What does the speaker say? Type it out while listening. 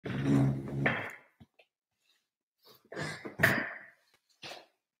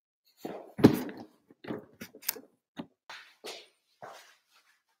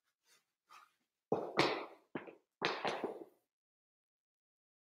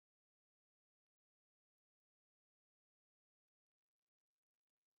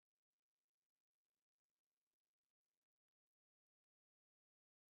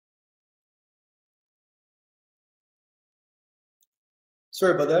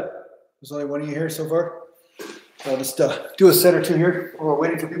Sorry about that. There's only one of you here so far. I'll just do a set or two here while we're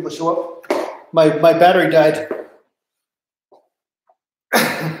waiting for people to show up. My battery died.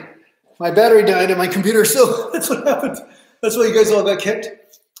 My battery died in my computer, so that's what happened. That's why you guys all got kicked.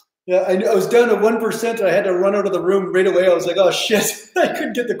 Yeah, I was down to 1%. I had to run out of the room right away. I was like, oh shit, I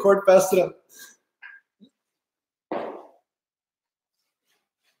couldn't get the cord fast enough.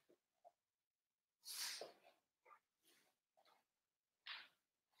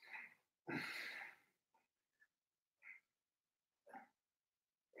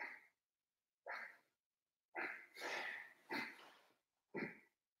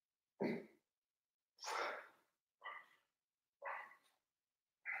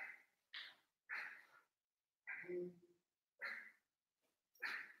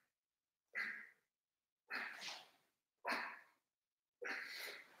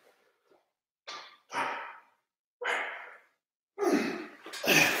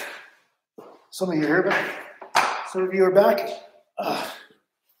 Some of you are back. Some of you are back.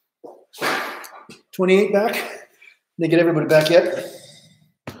 28 back. Did they get everybody back yet?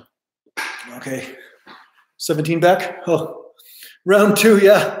 Okay. 17 back. Oh, round 2.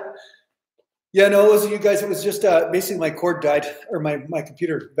 Yeah. Yeah. No, it wasn't you guys. It was just basically my cord died, or my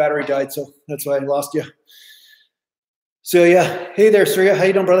computer battery died, so that's why I lost you. So yeah. Hey there, Surya. How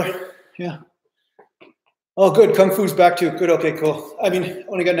you doing, brother? Yeah. Oh, good. Kung Fu's back too. Good. Okay, cool. I mean,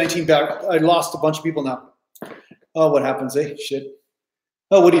 only got 19 back. I lost a bunch of people now. Oh, what happens, eh? Shit.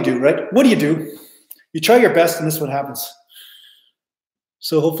 Oh, what do you do, right? What do? You try your best, and this is what happens.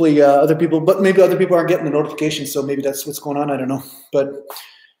 So hopefully other people, but maybe other people aren't getting the notification, so maybe that's what's going on. I don't know. But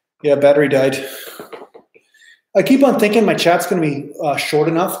yeah, battery died. I keep on thinking my chat's going to be short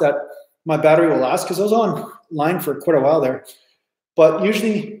enough that my battery will last, because I was online for quite a while there. But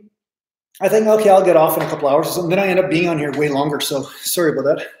usually I think, okay, I'll get off in a couple hours or something. Then I end up being on here way longer, so sorry about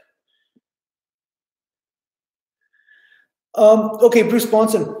that. Okay, Bruce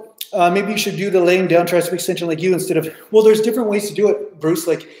Bonson. Maybe you should do the laying down tricep extension like you instead of, well, there's different ways to do it, Bruce.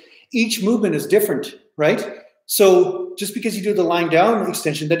 Like each movement is different, right? So just because you do the lying down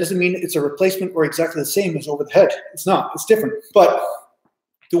extension, that doesn't mean it's a replacement or exactly the same as over the head. It's not, it's different. But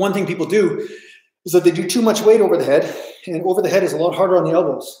the one thing people do is that they do too much weight over the head, and over the head is a lot harder on the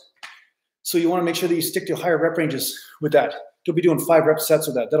elbows. So you want to make sure that you stick to higher rep ranges with that. Don't be doing 5 rep sets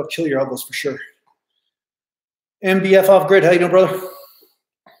with that. That'll kill your elbows for sure. MBF off grid. How you doing, brother?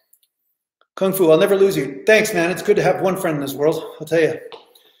 Kung Fu, I'll never lose you. Thanks, man. It's good to have one friend in this world. I'll tell you.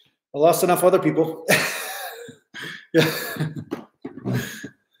 I lost enough other people. Yeah.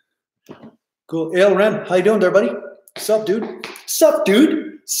 Cool. Ale Ren, how you doing there, buddy? Sup, dude? Sup,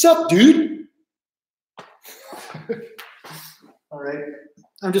 dude? Sup, dude? All right.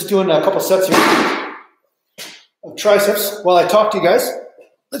 I'm just doing a couple sets here of triceps while I talk to you guys.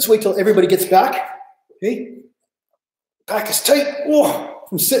 Let's wait till everybody gets back. Okay. Back is tight. Whoa.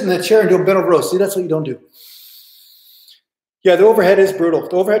 I'm sitting in the chair and doing bent over rows. See, that's what you don't do. Yeah, the overhead is brutal.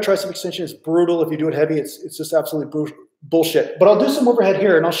 The overhead tricep extension is brutal. If you do it heavy, it's just absolutely brutal, bullshit. But I'll do some overhead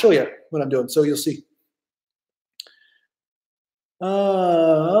here and I'll show you what I'm doing, so you'll see.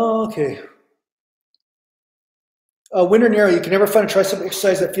 Okay. Winter narrow, you can never find a tricep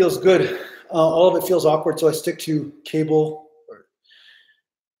exercise that feels good. All of it feels awkward, so I stick to cable or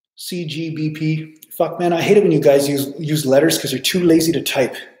CGBP. Fuck, man, I hate it when you guys use letters because you're too lazy to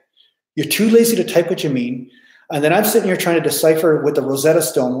type. You're too lazy to type what you mean. And then I'm sitting here trying to decipher with the Rosetta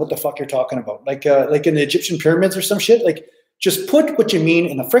Stone what the fuck you're talking about. Like in the Egyptian pyramids or some shit. Like, just put what you mean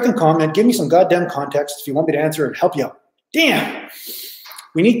in a freaking comment. Give me some goddamn context if you want me to answer and help you out. Damn.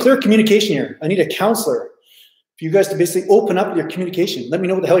 We need clear communication here. I need a counselor for you guys to basically open up your communication. Let me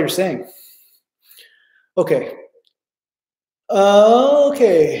know what the hell you're saying. Okay.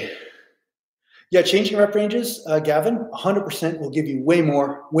 Okay. Yeah, changing rep ranges, Gavin, 100% will give you way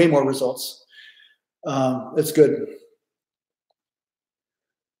more results. That's good.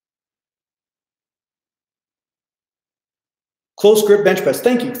 Close grip bench press.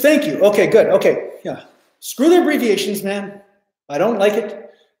 Thank you. Thank you. Okay, good. Okay. Yeah. Screw the abbreviations, man. I don't like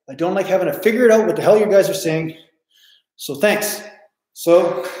it. I don't like having to figure it out what the hell you guys are saying. So thanks.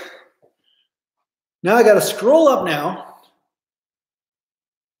 So now I got to scroll up now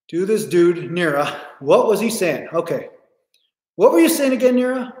To this dude, Nira. What was he saying? Okay. What were you saying again,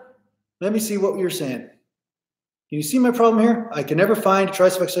 Nira? Let me see what you're saying. Can you see my problem here? I can never find a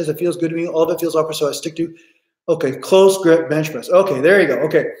tricep exercise that feels good to me. All of it feels awkward, so I stick to, okay, close grip bench press. Okay, there you go.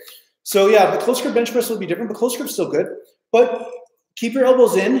 Okay. So yeah, the close grip bench press will be different, but close grip's still good. But keep your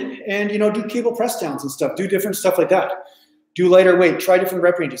elbows in and, you know, do cable press downs and stuff. Do different stuff like that. Do lighter weight. Try different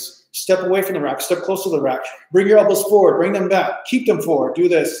rep ranges. Step away from the rack. Step close to the rack. Bring your elbows forward. Bring them back. Keep them forward. Do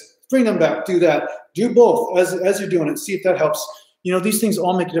this. Bring them back. Do that. Do both as you're doing it. See if that helps. You know, these things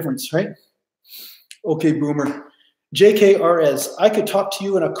all make a difference, right? Okay, Boomer. JKRS, I could talk to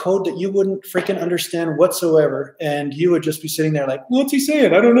you in a code that you wouldn't freaking understand whatsoever, and you would just be sitting there like, what's he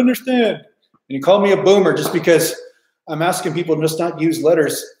saying? I don't understand. And you call me a boomer just because I'm asking people to just not use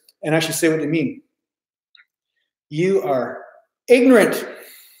letters and actually say what they mean. You are ignorant.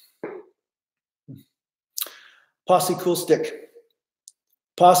 Posse cool stick.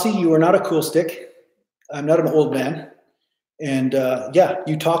 Posse, you are not a cool stick. I'm not an old man. And yeah,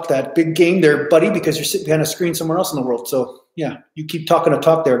 you talk that big game there, buddy, because you're sitting behind a screen somewhere else in the world. So yeah, you keep talking a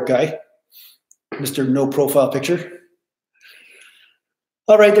talk there, guy. Mr. No profile picture.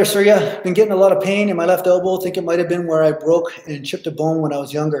 All right there, sir. Yeah, been getting a lot of pain in my left elbow. Think it might have been where I broke and chipped a bone when I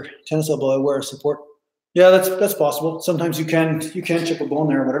was younger. Tennis elbow, I wear a support. Yeah, that's possible. Sometimes you can chip a bone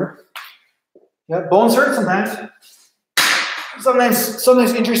there or whatever. Yeah, bones hurt sometimes.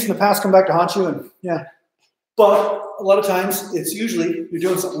 Sometimes injuries from the past come back to haunt you, and yeah. But a lot of times, it's usually you're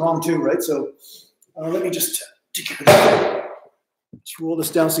doing something wrong too, right? So let me just take care of that. Let's roll this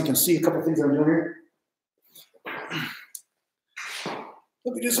down so you can see a couple of things I'm doing here.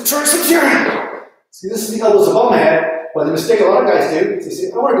 Let me do some triceps here. See, this is the elbows above my head, but the mistake a lot of guys do is they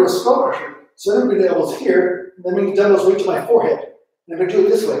say, I want to do a skull crusher. So I'm going to do the elbows here, and then bring the elbows right to my forehead. And I'm going to do it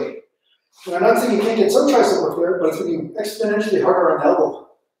this way. And I'm not saying you can't get some tricep work there, but it's going to be exponentially harder on the elbow.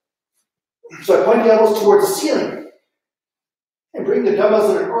 So I point the elbows towards the ceiling and bring the dumbbells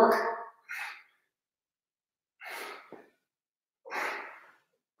in an arc.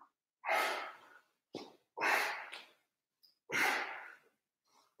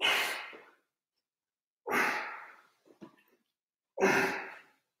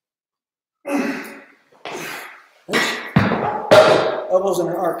 Elbows in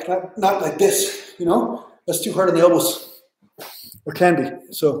an arc, not like this, you know? That's too hard on the elbows, or can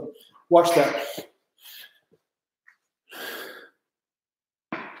be. So watch that.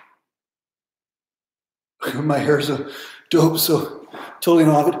 My hair's a dope, so totally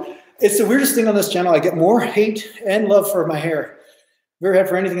know of it. It's the weirdest thing on this channel. I get more hate and love for my hair. Never had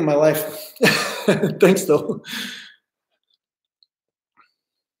for anything in my life. Thanks, though.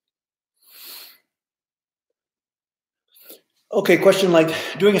 Okay, question like,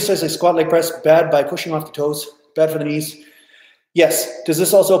 doing exercise like squat leg press, bad by pushing off the toes, bad for the knees. Yes. Does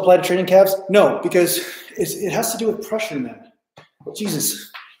this also apply to training calves? No, because it has to do with pressure, man. Jesus.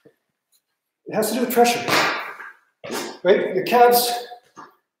 It has to do with pressure. Right? Your calves,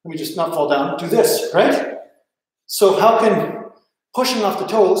 let me just not fall down, do this, right? So how can pushing off the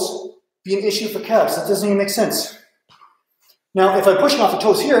toes be an issue for calves? That doesn't even make sense. Now, if I'm pushing off the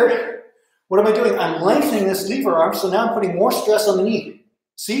toes here, what am I doing? I'm lengthening this lever arm, so now I'm putting more stress on the knee.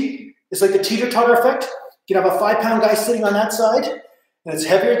 See? It's like the teeter-totter effect. You can have a 5-pound guy sitting on that side, and it's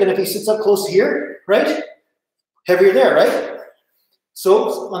heavier than if he sits up close to here, right? Heavier there, right?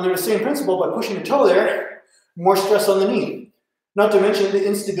 So, under the same principle, by pushing the toe there, more stress on the knee. Not to mention the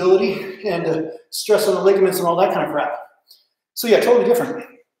instability and the stress on the ligaments and all that kind of crap. So yeah, totally different.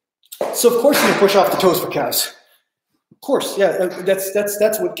 So of course you can push off the toes for calves. Of course, yeah,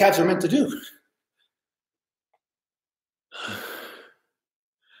 that's what calves are meant to do.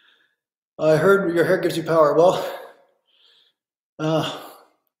 I heard your hair gives you power. Well,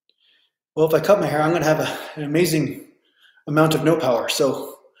 if I cut my hair, I'm going to have an amazing amount of no power.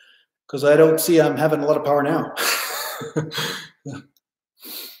 So, because I don't see I'm having a lot of power now.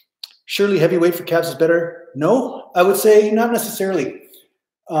 Surely heavy weight for calves is better? No, I would say not necessarily.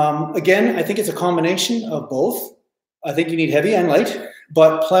 Again, I think it's a combination of both. I think you need heavy and light,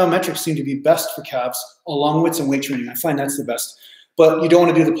 but plyometrics seem to be best for calves along with some weight training. I find that's the best. But you don't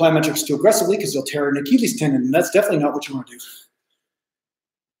want to do the plyometrics too aggressively because you'll tear an Achilles tendon, and that's definitely not what you want to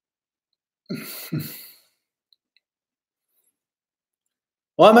do.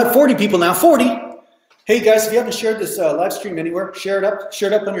 Well, I'm at 40 people now. 40. Hey guys, if you haven't shared this live stream anywhere, share it up.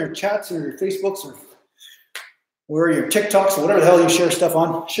 Share it up on your chats or your Facebooks or where your TikToks or whatever the hell you share stuff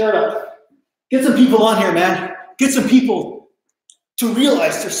on. Share it up. Get some people on here, man. Get some people to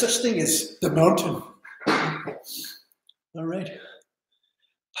realize there's such thing as the mountain. All right.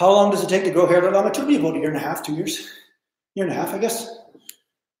 How long does it take to grow hair that long? It took me about a year and a half, 2 years. Year and a half, I guess.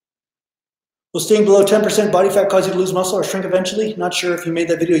 Will staying below 10% body fat cause you to lose muscle or shrink eventually? Not sure if you made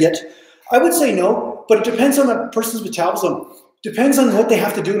that video yet. I would say no, but it depends on the person's metabolism. Depends on what they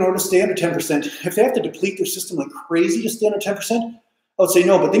have to do in order to stay under 10%. If they have to deplete their system like crazy to stay under 10%, I would say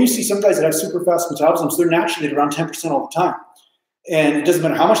no. But then you see some guys that have super fast metabolisms, they're naturally at around 10% all the time. And it doesn't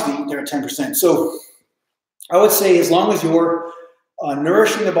matter how much they eat, they're at 10%. So I would say as long as you're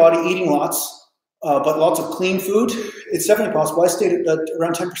nourishing the body, eating lots, but lots of clean food, it's definitely possible. I stayed at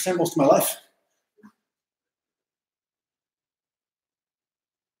around 10% most of my life.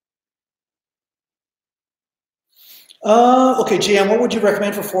 Okay, GM, what would you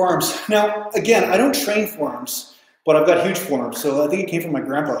recommend for forearms? Now, again, I don't train forearms, but I've got huge forearms, so I think it came from my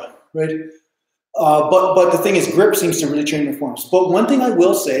grandpa, right? But the thing is, grip seems to really train your forearms. But one thing I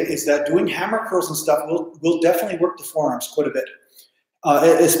will say is that doing hammer curls and stuff will definitely work the forearms quite a bit,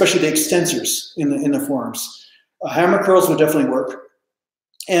 especially the extensors in the forearms. Hammer curls will definitely work.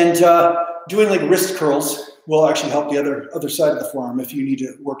 And doing like wrist curls will actually help the other side of the forearm if you need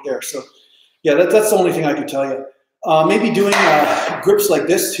to work there. So yeah, that's the only thing I could tell you. Maybe doing grips like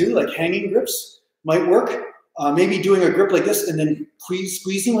this too, like hanging grips might work. Maybe doing a grip like this and then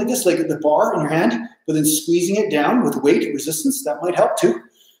squeezing like this, like the bar in your hand, but then squeezing it down with weight resistance, that might help too.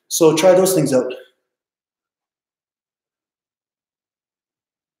 So try those things out.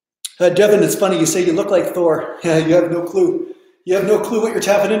 Devin, it's funny, you say you look like Thor. Yeah, you have no clue. You have no clue what you're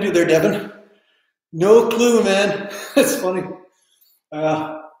tapping into there, Devin. No clue, man. It's funny.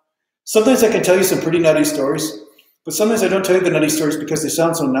 Sometimes I can tell you some pretty nutty stories, but sometimes I don't tell you the nutty stories because they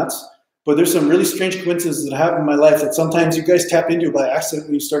sound so nuts. But there's some really strange coincidences that happen in my life that sometimes you guys tap into by accident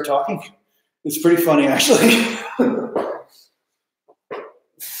when you start talking. It's pretty funny, actually.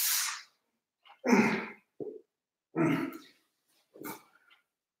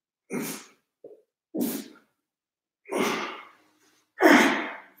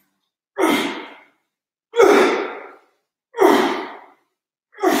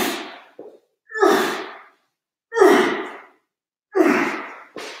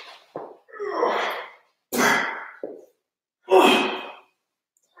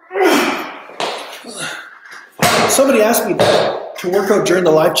 Somebody asked me to work out during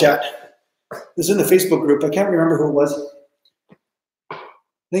the live chat. It was in the Facebook group. I can't remember who it was. I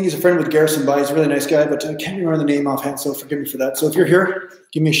think he's a friend with Garrison By. He's a really nice guy, but I can't remember the name offhand, so forgive me for that. So if you're here,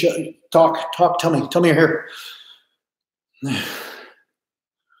 give me a shout. Talk, tell me you're here.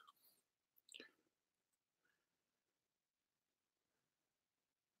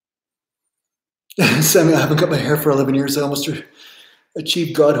 Samuel, I haven't cut my hair for 11 years. I almost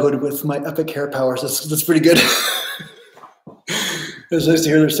achieved godhood with my epic hair powers. That's pretty good. It's nice to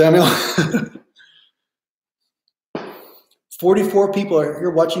hear there, Samuel. 44 people are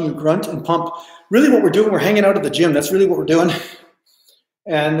here watching you grunt and pump. Really what we're doing, we're hanging out at the gym. That's really what we're doing.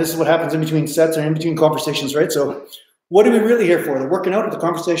 And this is what happens in between sets or in between conversations, right? So what are we really here for? The working out or the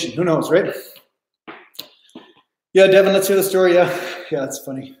conversation? Who knows, right? Yeah, Devin, let's hear the story. Yeah, it's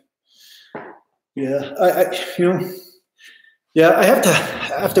funny. Yeah, I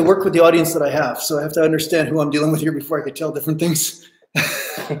have to work with the audience that I have. So I have to understand who I'm dealing with here before I could tell different things,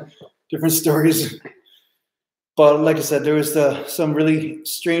 different stories. But like I said, there was some really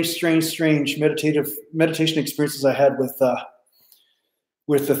strange meditation experiences I had with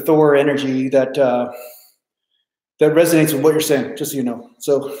the Thor energy that resonates with what you're saying, just so you know.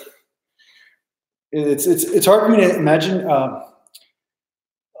 So it's hard for me to imagine,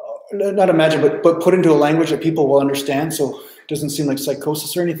 not imagine, but put into a language that people will understand. So it doesn't seem like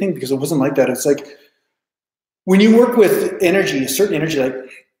psychosis or anything, because it wasn't like that. It's like when you work with energy, a certain energy,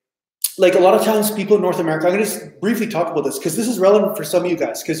 like a lot of times people in North America, I'm going to just briefly talk about this because this is relevant for some of you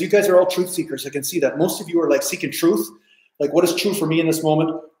guys, because you guys are all truth seekers. I can see that. Most of you are like seeking truth. Like, what is true for me in this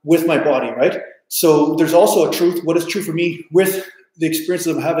moment with my body, right? So there's also a truth. What is true for me with the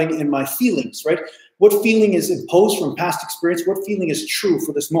experiences I'm having in my feelings, right? What feeling is imposed from past experience? What feeling is true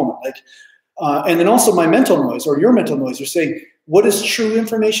for this moment? Like, and then also my mental noise or your mental noise. You're saying, what is true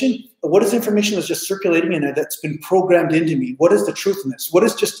information? What is information that's just circulating in it that's been programmed into me? What is the truth in this? What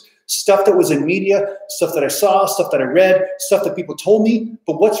is just stuff that was in media, stuff that I saw, stuff that I read, stuff that people told me?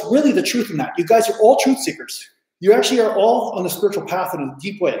 But what's really the truth in that? You guys are all truth seekers. You actually are all on the spiritual path in a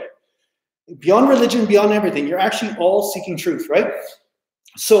deep way. Beyond religion, beyond everything, you're actually all seeking truth, right?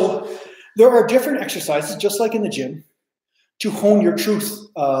 So there are different exercises, just like in the gym, to hone your truth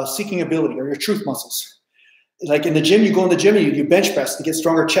seeking ability or your truth muscles. Like in the gym, you go in the gym and you do bench press to get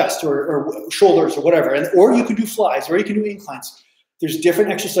stronger chest or shoulders or whatever. Or you can do flies, or you can do inclines. There's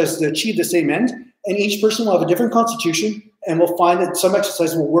different exercises to achieve the same end, and each person will have a different constitution, and will find that some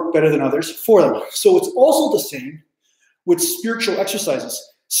exercises will work better than others for them. So it's also the same with spiritual exercises.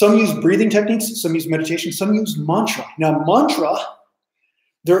 Some use breathing techniques, some use meditation, some use mantra. Now, mantra,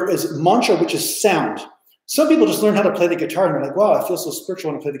 there is mantra, which is sound. Some people just learn how to play the guitar and they're like, wow, I feel so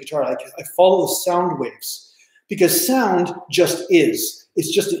spiritual when I play the guitar. I follow the sound waves because sound just is.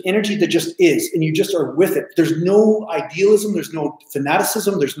 It's just an energy that just is, and you just are with it. There's no idealism. There's no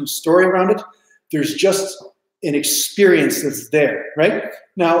fanaticism. There's no story around it. There's just an experience that's there, right?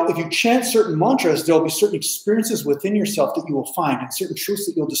 Now, if you chant certain mantras, there'll be certain experiences within yourself that you will find and certain truths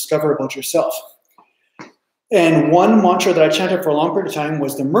that you'll discover about yourself. And one mantra that I chanted for a long period of time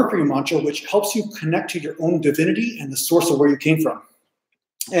was the Mercury mantra, which helps you connect to your own divinity and the source of where you came from.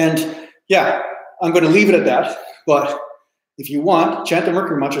 And yeah, I'm going to leave it at that. But if you want, chant the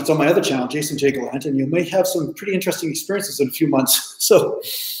Mercury mantra. It's on my other channel, Jason J. Gallant, and you may have some pretty interesting experiences in a few months. So,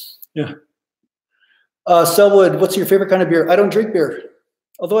 yeah. Selwood, what's your favorite kind of beer? I don't drink beer.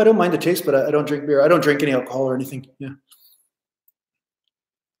 Although I don't mind the taste, but I don't drink beer. I don't drink any alcohol or anything. Yeah.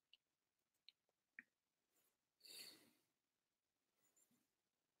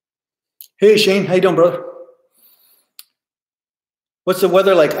 Hey, Shane. How you doing, brother? What's the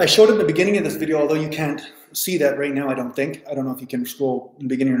weather like? I showed it in the beginning of this video, although you can't see that right now, I don't think. I don't know if you can scroll in the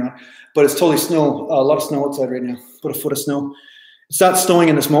beginning or not. But it's totally snow. A lot of snow outside right now. About a foot of snow. It's not snowing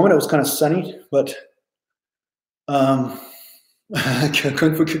in this moment. It was kind of sunny, but Kung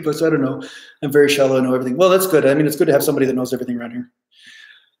Fu Kickbox, I don't know. I'm very shallow. I know everything. Well, that's good. I mean, it's good to have somebody that knows everything around here.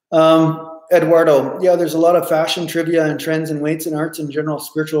 Eduardo, yeah, there's a lot of fashion trivia and trends and weights and arts in general,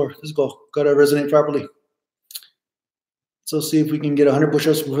 spiritual or physical. Got to resonate properly. So see if we can get 100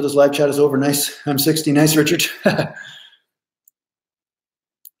 push-ups before this live chat is over. Nice. I'm 60. Nice, Richard.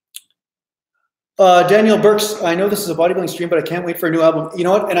 Daniel Burks, I know this is a bodybuilding stream, but I can't wait for a new album. You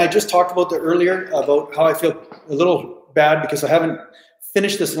know what? And I just talked about that earlier about how I feel a little bad because I haven't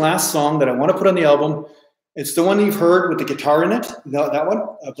finished this last song that I want to put on the album. It's the one you've heard with the guitar in it, that one,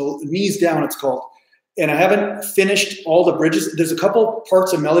 Knees Down it's called. And I haven't finished all the bridges. There's a couple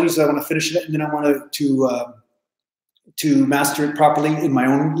parts of melodies that I want to finish it, and then I want to master it properly in my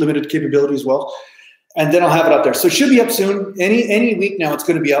own limited capability as well. And then I'll have it up there. So it should be up soon. Any week now it's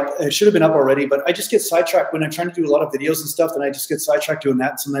going to be up. It should have been up already, but I just get sidetracked when I'm trying to do a lot of videos and stuff, and I just get sidetracked doing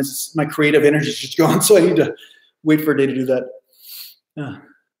that. Sometimes my creative energy is just gone, so I need to wait for a day to do that. Yeah.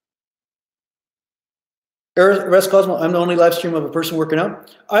 Rest Cosmo, I'm the only live stream of a person working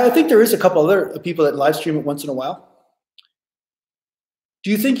out. I think there is a couple other people that live stream it once in a while.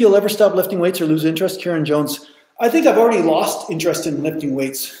 Do you think you'll ever stop lifting weights or lose interest? Karen Jones. I think I've already lost interest in lifting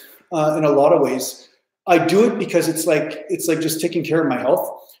weights in a lot of ways. I do it because it's like just taking care of my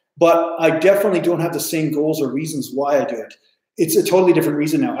health, but I definitely don't have the same goals or reasons why I do it. It's a totally different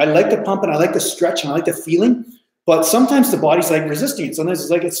reason now. I like the pump and I like the stretch and I like the feeling, but sometimes the body's like resisting it. Sometimes it's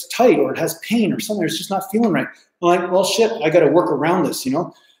like it's tight or it has pain or something. It's just not feeling right. I'm like, well, shit, I got to work around this, you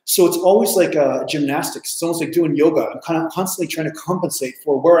know? So it's always like gymnastics. It's almost like doing yoga. I'm kind of constantly trying to compensate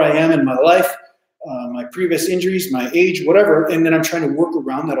for where I am in my life, my previous injuries, my age, whatever. And then I'm trying to work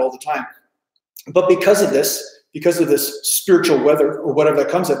around that all the time. But because of this spiritual weather or whatever that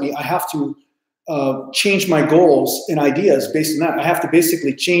comes at me, I have to change my goals and ideas based on that. I have to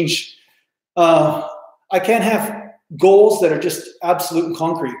basically change. I can't have goals that are just absolute and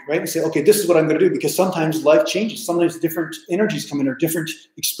concrete, right? And say, okay, this is what I'm going to do, because sometimes life changes. Sometimes different energies come in or different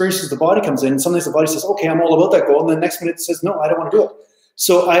experiences the body comes in. And sometimes the body says, okay, I'm all about that goal. And then the next minute it says, no, I don't want to do it.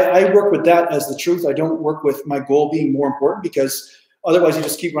 So I work with that as the truth. I don't work with my goal being more important, because otherwise you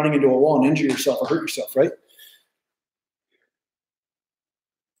just keep running into a wall and injure yourself or hurt yourself, right?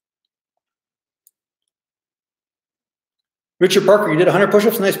 Richard Parker, you did 100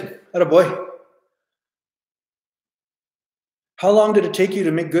 push-ups? Nice. Attaboy. How long did it take you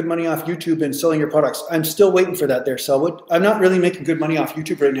to make good money off YouTube and selling your products? I'm still waiting for that there, Selwood. I'm not really making good money off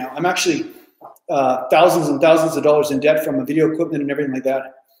YouTube right now. I'm actually thousands and thousands of dollars in debt from video equipment and everything like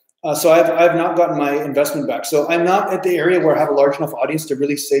that. So I've not gotten my investment back. So I'm not at the area where I have a large enough audience to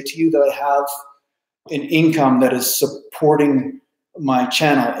really say to you that I have an income that is supporting my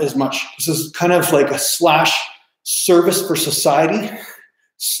channel as much. This is kind of like a slash service for society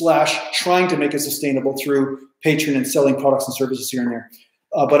slash trying to make it sustainable through Patreon and selling products and services here and there.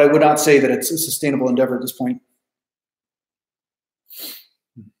 But I would not say that it's a sustainable endeavor at this point.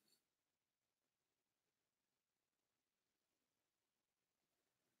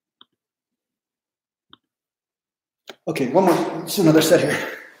 Okay, one more. Let's do another set here.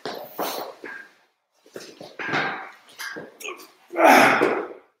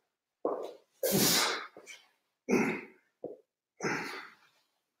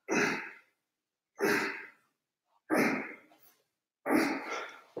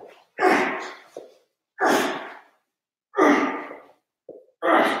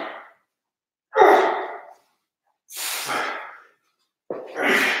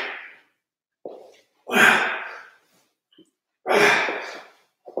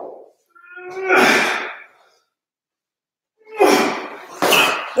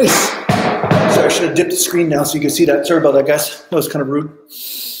 Sorry, I should have dipped the screen now so you can see that. Sorry about that, guys. That was kind of rude.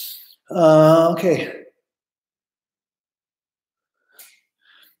 Okay.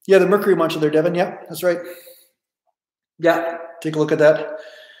 Yeah, the mercury muncher there, Devin. Yeah, that's right. Yeah, take a look at that.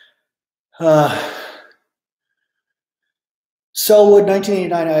 Selwood,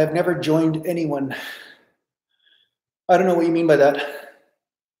 1989. I have never joined anyone. I don't know what you mean by that.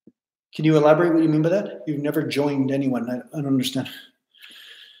 Can you elaborate what you mean by that? You've never joined anyone. I don't understand.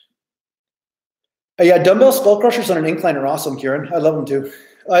 Yeah, dumbbell skull crushers on an incline are awesome, Kieran. I love them too.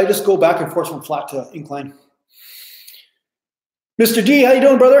 I just go back and forth from flat to incline. Mr. D, how you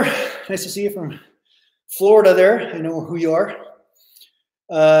doing, brother? Nice to see you from Florida there. I know who you are.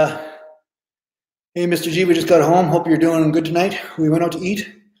 Hey, Mr. G, we just got home. Hope you're doing good tonight. We went out to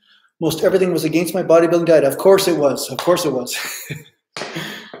eat. Most everything was against my bodybuilding diet. Of course it was. Of course it was.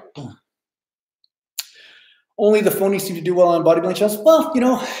 Only the phonies seem to do well on bodybuilding channels. Well, you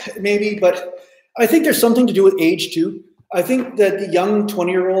know, maybe, but I think there's something to do with age too. I think that the young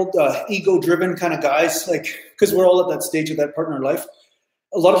 20-year-old ego-driven kind of guys, like, because we're all at that stage of that part in our life,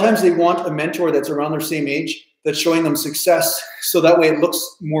 a lot of times they want a mentor that's around their same age that's showing them success, so that way it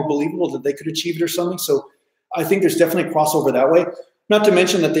looks more believable that they could achieve it or something. So I think there's definitely a crossover that way. Not to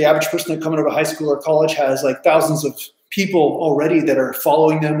mention that the average person that coming out of high school or college has like thousands of people already that are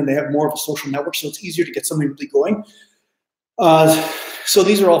following them, and they have more of a social network, so it's easier to get something really going. So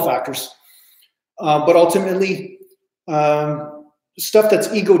these are all factors. But ultimately, stuff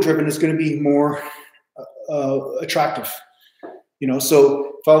that's ego-driven is going to be more attractive. You know,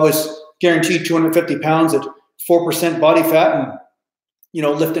 so if I was guaranteed 250 pounds at 4% body fat and, you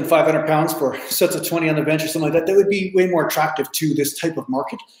know, lifting 500 pounds for sets of 20 on the bench or something like that, that would be way more attractive to this type of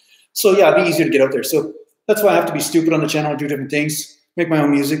market. So yeah, it'd be easier to get out there. So that's why I have to be stupid on the channel and do different things, make my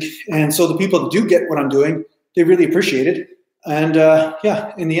own music. And so the people that do get what I'm doing, they really appreciate it. And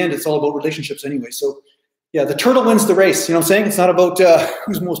yeah, in the end, it's all about relationships anyway. So yeah, the turtle wins the race. You know what I'm saying? It's not about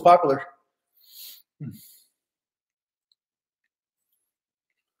who's most popular.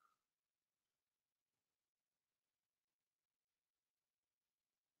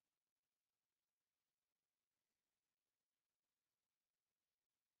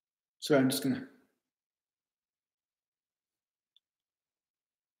 Sorry, I'm just going to.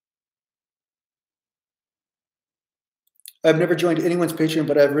 I've never joined anyone's Patreon,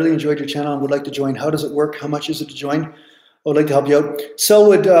 but I've really enjoyed your channel and would like to join. How does it work? How much is it to join? I would like to help you out.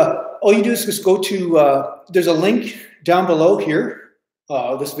 Selwood, all you do is just go to, there's a link down below here,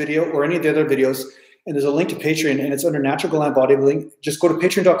 this video or any of the other videos, and there's a link to Patreon, and it's under Natural Gallant Bodybuilding. Just go to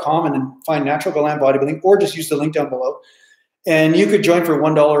patreon.com and then find Natural Gallant Bodybuilding, or just use the link down below. And you could join for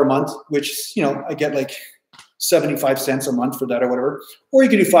 $1 a month, which, you know, I get like 75 cents a month for that or whatever. Or you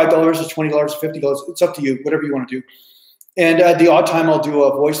could do $5 or $20 or $50. It's up to you, whatever you want to do. And at the odd time, I'll do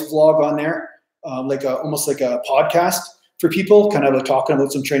a voice vlog on there, almost like a podcast for people, kind of like talking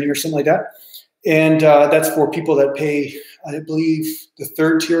about some training or something like that. And that's for people that pay, I believe, the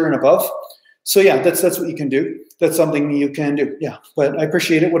 3rd tier and above. So yeah, that's what you can do. That's something you can do. Yeah, but I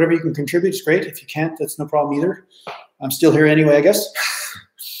appreciate it. Whatever you can contribute is great. If you can't, that's no problem either. I'm still here anyway, I guess.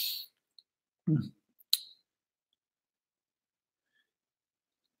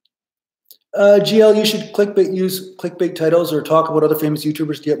 GL, you should use clickbait titles or talk about other famous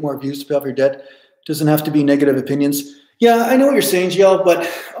YouTubers to get more views to pay off your debt. Doesn't have to be negative opinions. Yeah, I know what you're saying, GL, but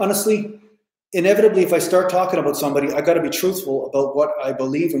honestly, inevitably, if I start talking about somebody, I got to be truthful about what I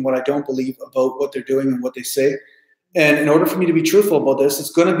believe and what I don't believe about what they're doing and what they say. And in order for me to be truthful about this,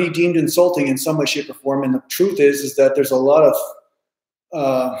 it's going to be deemed insulting in some way, shape, or form. And the truth is that there's a lot of,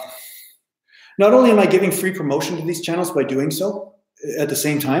 not only am I giving free promotion to these channels by doing so, at the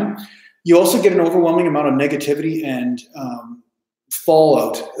same time, you also get an overwhelming amount of negativity and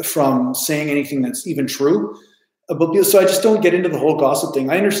fallout from saying anything that's even true. So I just don't get into the whole gossip thing.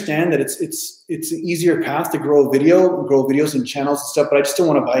 I understand that it's an easier path to grow videos and channels and stuff, but I just don't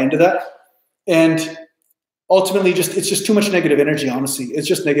want to buy into that. And ultimately, it's just too much negative energy, honestly. It's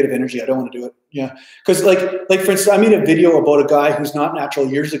just negative energy. I don't want to do it. Yeah. Because like for instance, I made a video about a guy who's not natural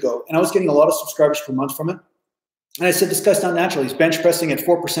years ago, and I was getting a lot of subscribers per month from it. And I said, this guy's not natural. He's bench pressing at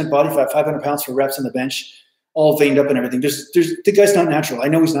 4% body fat, 500 pounds for reps on the bench, all veined up and everything. The guy's not natural. I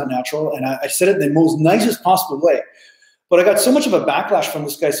know he's not natural. And I said it in the most nicest possible way. But I got so much of a backlash from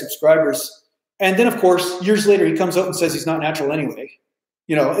this guy's subscribers. And then, of course, years later, he comes out and says he's not natural anyway.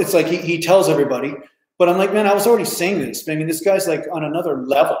 You know, it's like he tells everybody. But I'm like, man, I was already saying this. I mean, this guy's like on another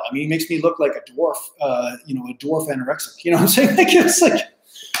level. I mean, he makes me look like a dwarf, a dwarf anorexic. You know what I'm saying? Like, it's like,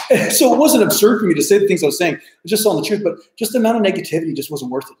 so it wasn't absurd for me to say the things I was saying. I was just telling the truth, but just the amount of negativity just wasn't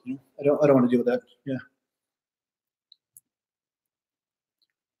worth it. You know, I don't want to deal with that. Yeah.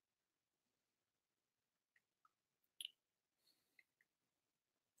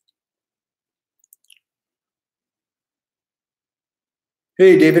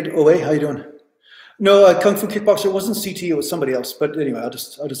 Hey, David. Oh, hey, how you doing? No, Kung Fu Kickboxer. It wasn't CT. It was somebody else. But anyway, I'll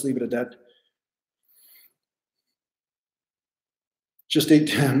just leave it at that. Just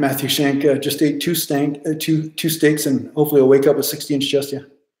ate Matthew Shank. Just ate two steaks, and hopefully I'll wake up with 60-inch chest. Yeah.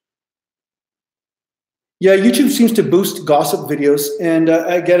 Yeah. YouTube seems to boost gossip videos, and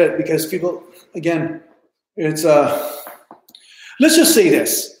I get it because people, again, it's let's just say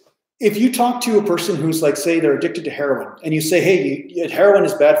this. If you talk to a person who's like, say, they're addicted to heroin, and you say, hey, heroin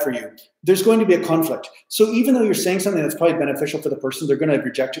is bad for you, there's going to be a conflict. So even though you're saying something that's probably beneficial for the person, they're going to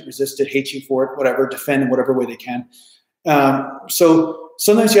reject it, resist it, hate you for it, whatever, defend in whatever way they can. So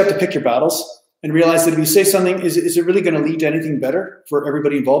sometimes you have to pick your battles and realize that if you say something, is it really going to lead to anything better for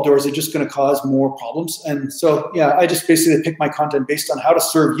everybody involved, or is it just going to cause more problems? And so, yeah, I just basically pick my content based on how to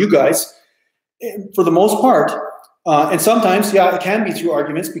serve you guys for the most part. And sometimes, yeah, it can be through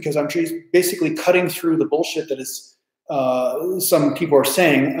arguments because I'm basically cutting through the bullshit that is some people are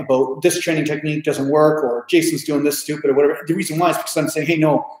saying about this training technique doesn't work, or Jason's doing this stupid or whatever. The reason why is because I'm saying, hey,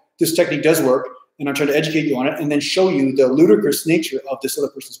 no, this technique does work, and I'm trying to educate you on it and then show you the ludicrous nature of this other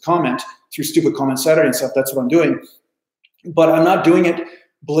person's comment through stupid comment Saturday and stuff. That's what I'm doing. But I'm not doing it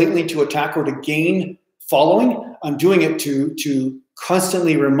blatantly to attack or to gain following. I'm doing it to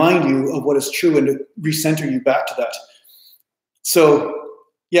constantly remind you of what is true and to recenter you back to that. So,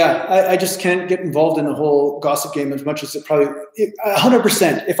 yeah, I just can't get involved in the whole gossip game as much as it probably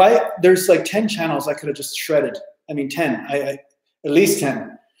 100%. If there's like 10 channels I could have just shredded. I mean, 10, at least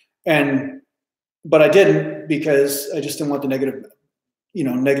 10, but I didn't because I just didn't want the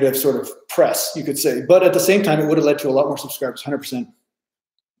negative sort of press, you could say. But at the same time, it would have led to a lot more subscribers, 100%.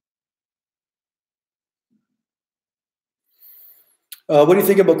 What do you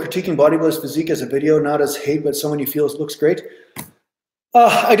think about critiquing bodybuilders' physique as a video, not as hate, but someone you feel looks great?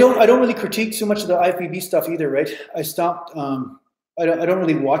 I don't really critique too much of the IFBB stuff either, right? I stopped. I don't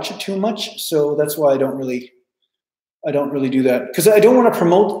really watch it too much, so that's why I don't really do that because I don't want to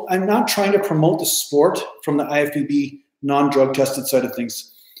promote. I'm not trying to promote the sport from the IFBB non-drug tested side of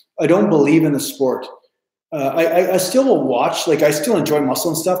things. I don't believe in the sport. I still will watch. Like I still enjoy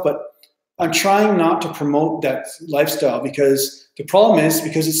muscle and stuff, but I'm trying not to promote that lifestyle because the problem is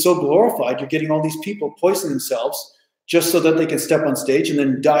because it's so glorified, you're getting all these people poison themselves just so that they can step on stage and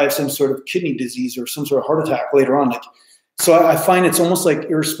then die of some sort of kidney disease or some sort of heart attack later on. So I find it's almost like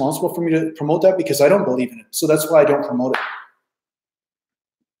irresponsible for me to promote that because I don't believe in it. So that's why I don't promote it.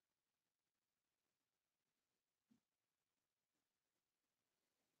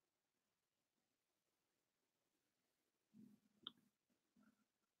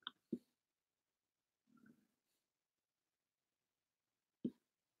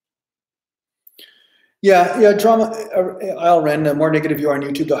 Yeah, drama. I'll run. The more negative you are on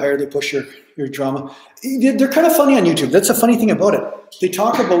YouTube, the higher they push your drama. They're kind of funny on YouTube. That's a funny thing about it. They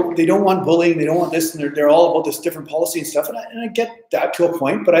talk about they don't want bullying, they don't want this, and they're all about this different policy and stuff. And I get that to a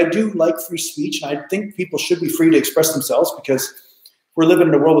point, but I do like free speech, and I think people should be free to express themselves because we're living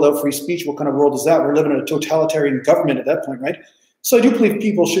in a world without free speech. What kind of world is that? We're living in a totalitarian government at that point, right? So I do believe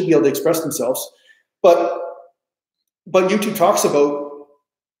people should be able to express themselves, but YouTube talks about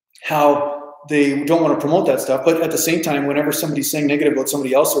how they don't want to promote that stuff. But at the same time, whenever somebody's saying negative about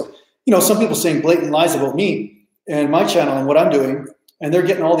somebody else, or, some people saying blatant lies about me and my channel and what I'm doing, and they're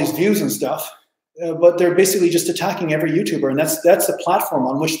getting all these views and stuff, but they're basically just attacking every YouTuber. And that's the platform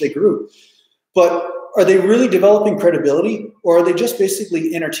on which they grew. But are they really developing credibility, or are they just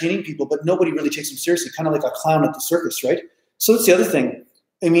basically entertaining people, but nobody really takes them seriously, kind of like a clown at the circus, right? So that's the other thing.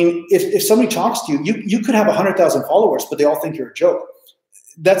 I mean, if somebody talks to you, you could have 100,000 followers, but they all think you're a joke.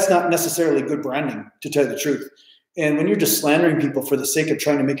 That's not necessarily good branding, to tell you the truth. And when you're just slandering people for the sake of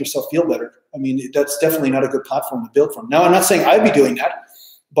trying to make yourself feel better, I mean, that's definitely not a good platform to build from. Now, I'm not saying I'd be doing that,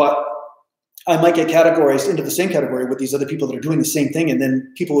 but I might get categorized into the same category with these other people that are doing the same thing, and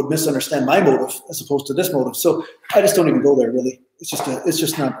then people would misunderstand my motive as opposed to this motive. So I just don't even go there, really. It's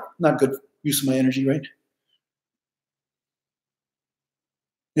just not good use of my energy, right?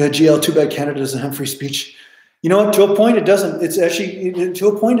 Yeah, GL, too bad Canada doesn't have free speech. You know what? To a point, it doesn't. It's actually to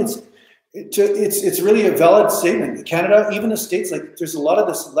a point. It's really a valid statement. Canada, even the states, like there's a lot of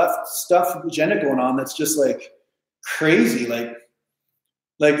this left stuff agenda going on that's just like crazy. Like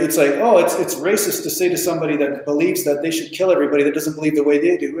it's like, oh, it's racist to say to somebody that believes that they should kill everybody that doesn't believe the way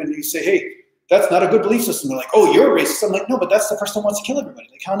they do, and you say, hey, that's not a good belief system. They're like, oh, you're a racist. I'm like, no, but that's the person who wants to kill everybody.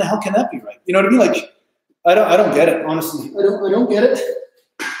 Like, how in the hell can that be right? You know what I mean? Like, I don't get it. Honestly, I don't get it.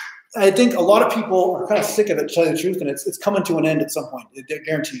 I think a lot of people are kind of sick of it, to tell you the truth, and it's coming to an end at some point,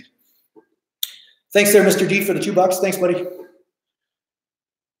 guaranteed. Thanks there, Mr. D, for the $2. Thanks, buddy.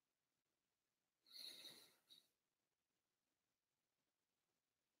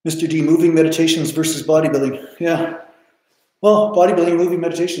 Mr. D, moving meditations versus bodybuilding. Yeah. Well, bodybuilding, moving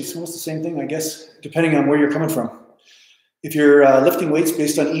meditation is almost the same thing, I guess, depending on where you're coming from. If you're lifting weights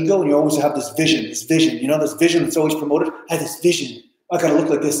based on ego and you always have this vision, this vision that's always promoted, I have this vision. I got to look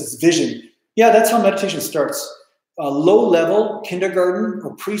like this vision. Yeah, that's how meditation starts. Low level kindergarten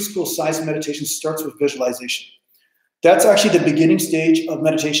or preschool size meditation starts with visualization. That's actually the beginning stage of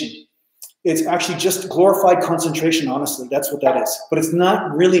meditation. It's actually just glorified concentration, honestly. That's what that is. But it's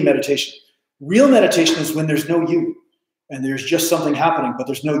not really meditation. Real meditation is when there's no you and there's just something happening, but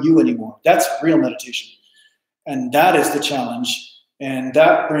there's no you anymore. That's real meditation. And that is the challenge. And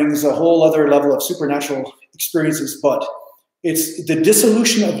that brings a whole other level of supernatural experiences. But it's the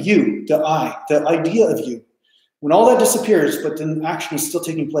dissolution of you, the I, the idea of you. When all that disappears, but then action is still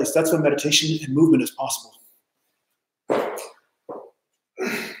taking place, that's when meditation and movement is possible.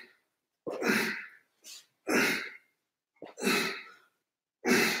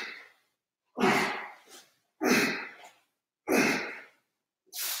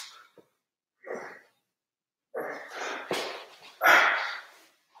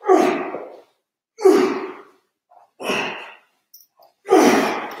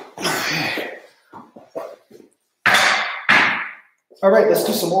 All right, let's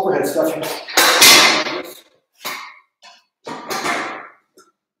do some overhead stuff here.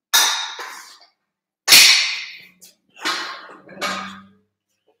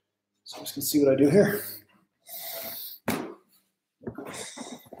 So I'm just gonna see what I do here.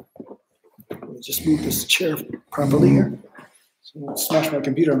 Let me just move this chair properly here. So I won't smash my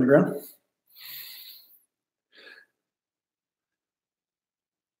computer on the ground.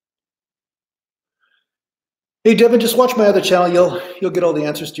 Hey Devin, just watch my other channel. You'll get all the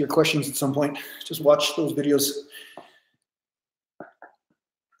answers to your questions at some point. Just watch those videos.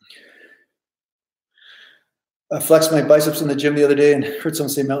 I flexed my biceps in the gym the other day and heard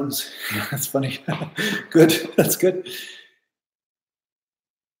someone say mountains. That's funny. Good. That's good.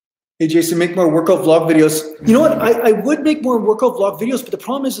 Hey Jason, make more workout vlog videos. You know what? I would make more workout vlog videos, but the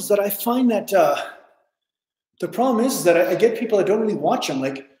problem is that I find that I get people that don't really watch them.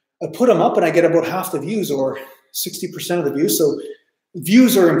 Like I put them up and I get about half the views or 60% of the views. So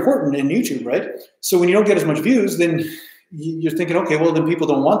views are important in YouTube, right? So when you don't get as much views, then you're thinking, okay, well then people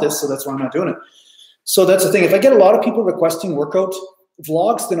don't want this, so that's why I'm not doing it. So that's the thing. If I get a lot of people requesting workout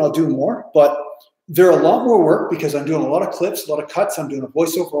vlogs, then I'll do more. But they're a lot more work because I'm doing a lot of clips, a lot of cuts. I'm doing a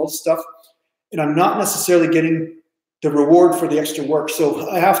voiceover, all this stuff. And I'm not necessarily getting the reward for the extra work. So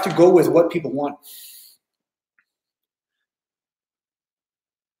I have to go with what people want.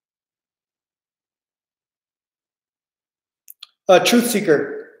 Truth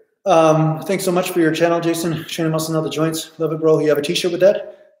Seeker. Thanks so much for your channel, Jason. Training muscle, not the joints. Love it, bro. You have a t-shirt with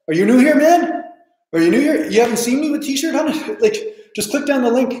that? Are you new here, man? Are you new here? You haven't seen me with t-shirt on it? Like, just click down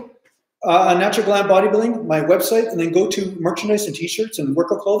the link on Natural Gallant Bodybuilding, my website, and then go to merchandise and t-shirts and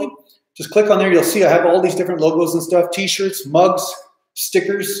workout clothing. Just click on there. You'll see I have all these different logos and stuff, t-shirts, mugs,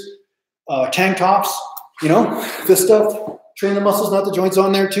 stickers, tank tops, you know, this stuff. Train the muscles, not the joints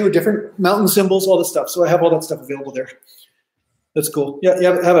on there too, different mountain symbols, all this stuff. So I have all that stuff available there. That's cool. Yeah, you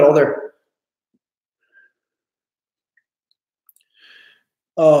have it all there.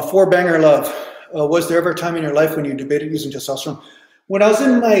 4-banger love. Was there ever a time in your life when you debated using testosterone? When I was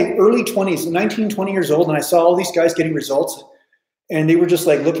in my early 20s, 19, 20 years old, and I saw all these guys getting results, and they were just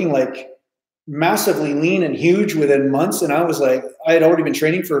like looking like massively lean and huge within months. And I was like, I had already been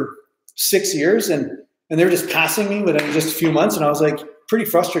training for 6 years, and they were just passing me within just a few months. And I was like pretty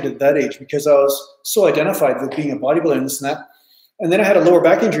frustrated at that age because I was so identified with being a bodybuilder and this and that. And then I had a lower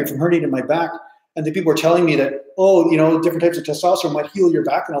back injury from herniating my back. And the people were telling me that, oh, you know, different types of testosterone might heal your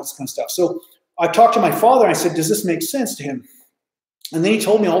back and all this kind of stuff. So I talked to my father. And I said, does this make sense to him? And then he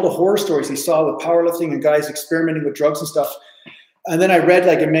told me all the horror stories he saw with powerlifting and guys experimenting with drugs and stuff. And then I read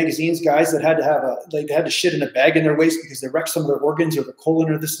like in magazines, guys that had to have they had to shit in a bag in their waist because they wrecked some of their organs or their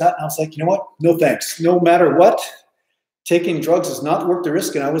colon or this, that. And I was like, you know what? No thanks. No matter what, taking drugs is not worth the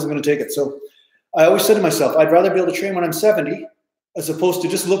risk, and I wasn't going to take it. So I always said to myself, I'd rather be able to train when I'm 70 as opposed to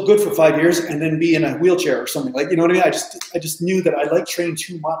just look good for 5 years and then be in a wheelchair or something. Like, you know what I mean? I just knew that I liked training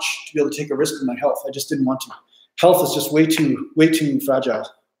too much to be able to take a risk with my health. I just didn't want to. Health is just way too fragile.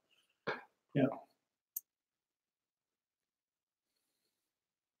 Yeah.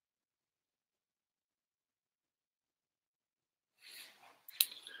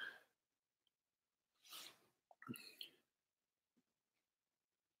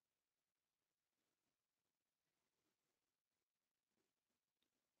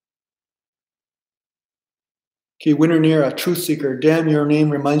 Okay, winner near a truth seeker. Damn, your name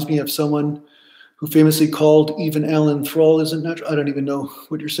reminds me of someone who famously called even Alan Thrall isn't natural. I don't even know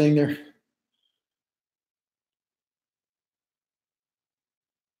what you're saying there.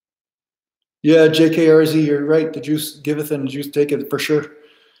 Yeah, JKRZ, you're right. The juice giveth and the juice taketh, for sure.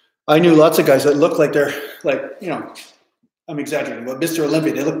 I knew lots of guys that look like they're like, you know, I'm exaggerating, but Mr.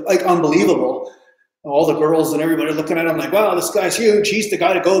 Olympia, they look like unbelievable. All the girls and everybody looking at him like, wow, this guy's huge. He's the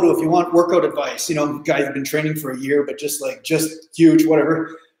guy to go to if you want workout advice. You know, guys have been training for a year, but just huge,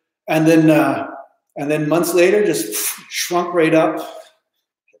 whatever. And then months later, just shrunk right up,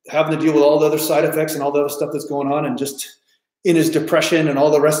 having to deal with all the other side effects and all the other stuff that's going on, and just in his depression and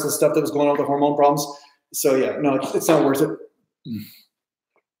all the rest of the stuff that was going on with the hormone problems. So yeah, no, it's not worth it.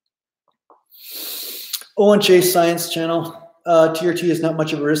 Owen Chase Science Channel. TRT is not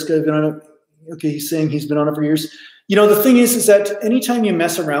much of a risk. I've been on it. Okay, he's saying he's been on it for years. You know, the thing is that anytime you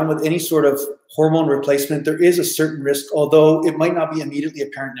mess around with any sort of hormone replacement, there is a certain risk, although it might not be immediately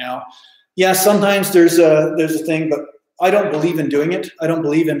apparent now. Yeah, sometimes there's a thing, but I don't believe in doing it. I don't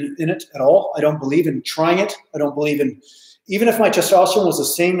believe in it at all. I don't believe in trying it. I don't believe in, even if my testosterone was the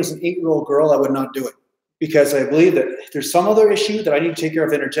same as an 8-year-old girl, I would not do it, because I believe that there's some other issue that I need to take care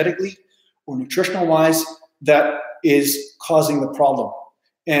of energetically or nutritional wise that is causing the problem.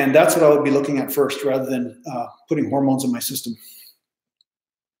 And that's what I would be looking at first, rather than putting hormones in my system.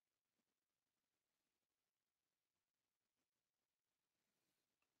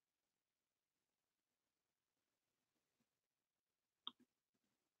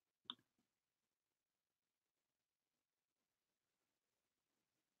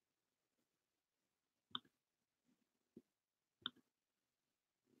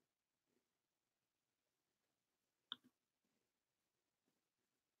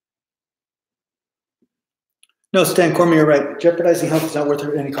 No, Stan Cormier, you're right. Jeopardizing health is not worth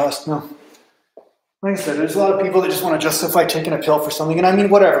it at any cost. No. Like I said, there's a lot of people that just want to justify taking a pill for something. And I mean,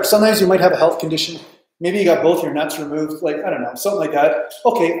 whatever. Sometimes you might have a health condition. Maybe you got both your nuts removed. Like, I don't know, something like that.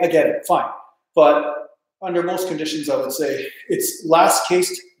 Okay, I get it. Fine. But under most conditions, I would say it's worst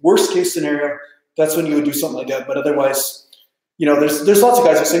case scenario. That's when you would do something like that. But otherwise, you know, there's lots of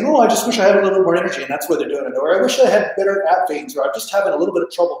guys that say, oh, I just wish I had a little bit more energy. And that's why they're doing it. Or I wish I had better ab veins. Or I'm just having a little bit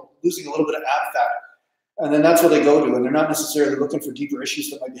of trouble losing a little bit of ab fat. And then that's what they go to, and they're not necessarily looking for deeper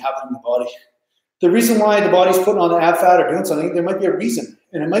issues that might be happening in the body. The reason why the body's putting on the ab fat or doing something, there might be a reason,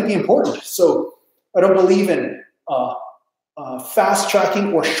 and it might be important. So I don't believe in fast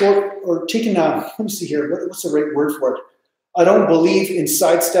tracking or short or taking let me see here, what's the right word for it? I don't believe in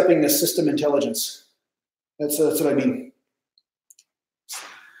sidestepping the system intelligence. That's what I mean.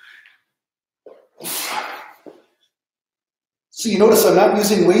 So you notice I'm not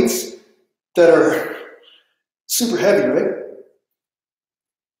using weights that are super heavy, right?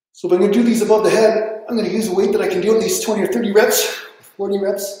 So if I'm going to do these above the head, I'm going to use a weight that I can do at least 20 or 30 reps, 40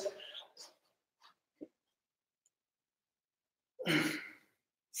 reps.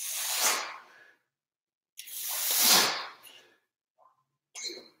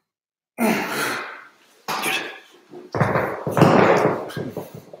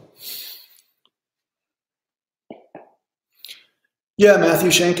 Yeah, Matthew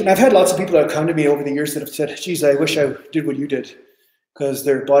Shank. And I've had lots of people that have come to me over the years that have said, geez, I wish I did what you did, because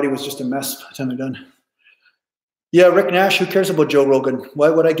their body was just a mess by the time they're done. Yeah, Rick Nash, who cares about Joe Rogan? Why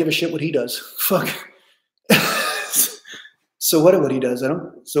would I give a shit what he does? Fuck. So what he does?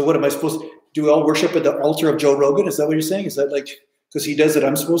 So what am I supposed to do? All worship at the altar of Joe Rogan? Is that what you're saying? Is that like, because he does it,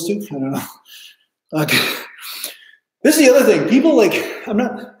 I'm supposed to? I don't know. Okay. This is the other thing. People I'm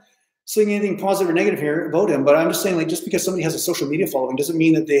not saying anything positive or negative here about him, but I'm just saying, like, just because somebody has a social media following doesn't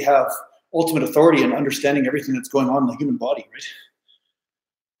mean that they have ultimate authority in understanding everything that's going on in the human body, right?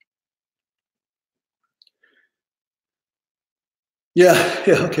 Yeah,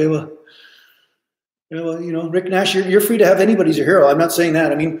 okay, well, you know, Rick Nash, you're free to have anybody's your hero. I'm not saying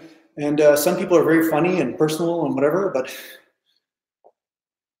that. I mean, and some people are very funny and personal and whatever, but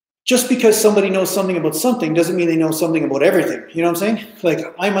just because somebody knows something about something doesn't mean they know something about everything. You know what I'm saying? Like,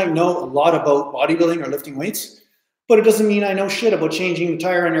 I might know a lot about bodybuilding or lifting weights, but it doesn't mean I know shit about changing the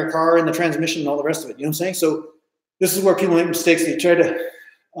tire on your car and the transmission and all the rest of it. You know what I'm saying? So this is where people make mistakes. They try to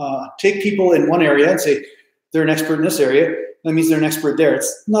take people in one area and say they're an expert in this area. That means they're an expert there.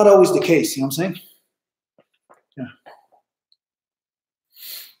 It's not always the case. You know what I'm saying? Yeah.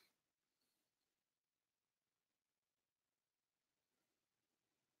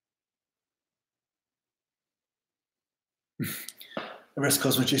 The rest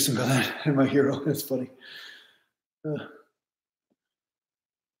calls me Jason Gallant and my hero. That's funny.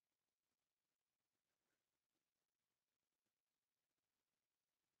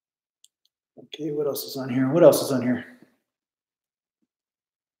 Okay, what else is on here? What else is on here?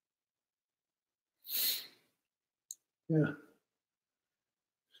 Yeah.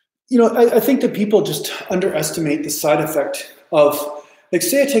 You know, I think that people just underestimate the side effect of, like,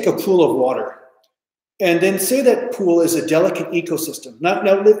 say I take a pool of water, and then say that pool is a delicate ecosystem. Now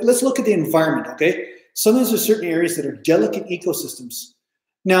let's look at the environment, okay? Sometimes there's certain areas that are delicate ecosystems.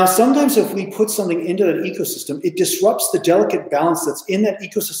 Now, sometimes if we put something into that ecosystem, it disrupts the delicate balance that's in that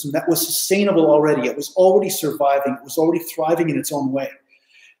ecosystem that was sustainable already. It was already surviving. It was already thriving in its own way.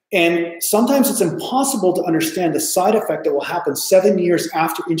 And sometimes it's impossible to understand the side effect that will happen 7 years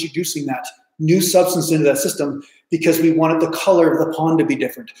after introducing that new substance into that system, because we wanted the color of the pond to be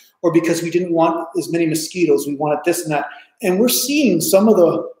different, or because we didn't want as many mosquitoes, we wanted this and that. And we're seeing some of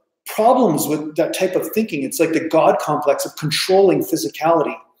the problems with that type of thinking. It's like the God complex of controlling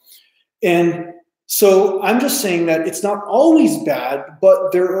physicality. And so I'm just saying that it's not always bad,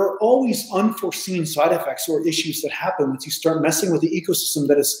 but there are always unforeseen side effects or issues that happen once you start messing with the ecosystem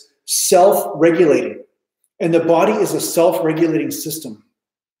that is self-regulating. And the body is a self-regulating system.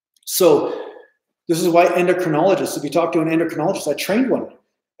 So this is why endocrinologists, if you talk to an endocrinologist, I trained one,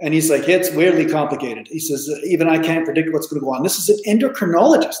 and he's like, it's weirdly complicated. He says, even I can't predict what's going to go on. This is an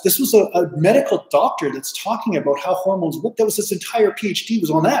endocrinologist. This was a medical doctor that's talking about how hormones work. That was his entire PhD was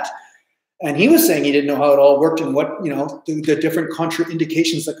on that. And he was saying he didn't know how it all worked and what, you know, the different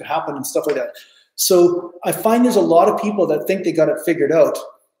contraindications that could happen and stuff like that. So I find there's a lot of people that think they got it figured out.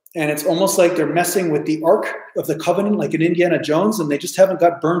 And it's almost like they're messing with the Ark of the Covenant, like in Indiana Jones, and they just haven't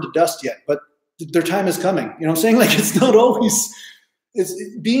got burned to dust yet. But their time is coming. You know what I'm saying? Like, it's not always, it's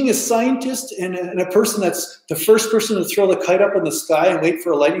being a scientist and a person that's the first person to throw the kite up in the sky and wait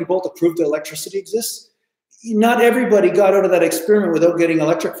for a lightning bolt to prove that electricity exists. Not everybody got out of that experiment without getting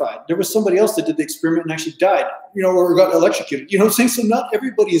electrified. There was somebody else that did the experiment and actually died, you know, or got electrocuted. You know what I'm saying? So not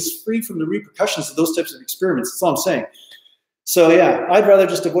everybody is free from the repercussions of those types of experiments. That's all I'm saying. So yeah, I'd rather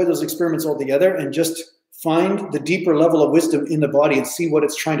just avoid those experiments altogether and just find the deeper level of wisdom in the body and see what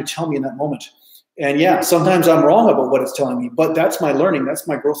it's trying to tell me in that moment. And yeah, sometimes I'm wrong about what it's telling me, but that's my learning. That's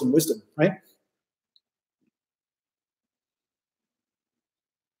my growth and wisdom, right?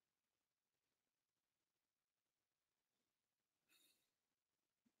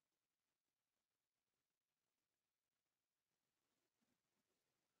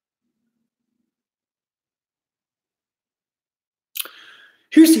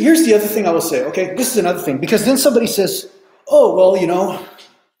 Here's the other thing I will say, okay? This is another thing, because then somebody says, oh, well, you know,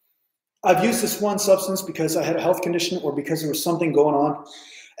 I've used this one substance because I had a health condition or because there was something going on.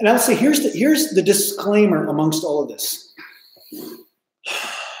 And I'll say, here's the disclaimer amongst all of this.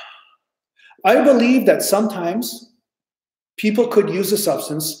 I believe that sometimes people could use a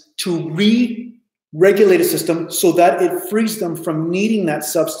substance to re-regulate a system so that it frees them from needing that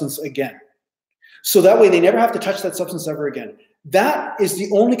substance again. So that way they never have to touch that substance ever again. That is the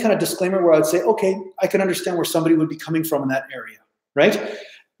only kind of disclaimer where I'd say, okay, I can understand where somebody would be coming from in that area, right?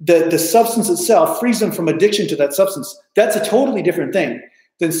 The substance itself frees them from addiction to that substance. That's a totally different thing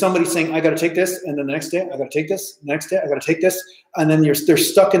than somebody saying, I got to take this, and then the next day, I got to take this, the next day, I got to take this, and then they're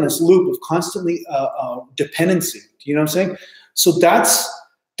stuck in this loop of constantly dependency. Do you know what I'm saying? So that's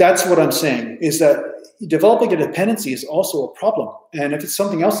what I'm saying, is that developing a dependency is also a problem. And if it's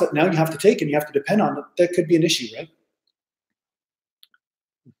something else that now you have to take and you have to depend on, that could be an issue, right?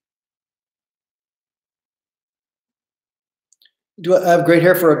 Do I have great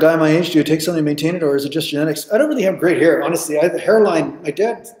hair for a guy my age? Do you take something to maintain it, or is it just genetics? I don't really have great hair, honestly. I have a hairline. I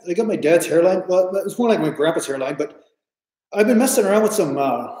got my dad's hairline. Well, it's more like my grandpa's hairline, but I've been messing around with some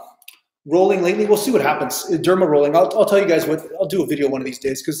rolling lately. We'll see what happens. Derma rolling. I'll tell you guys what. I'll do a video one of these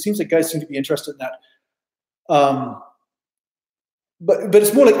days, because it seems like guys seem to be interested in that. But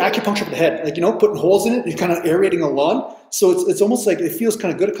it's more like acupuncture for the head, like, you know, putting holes in it and kind of aerating a lawn. So it's almost like it feels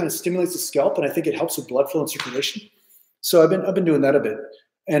kind of good. It kind of stimulates the scalp, and I think it helps with blood flow and circulation. So I've been doing that a bit,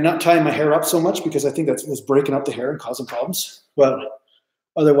 and not tying my hair up so much, because I think that was breaking up the hair and causing problems. But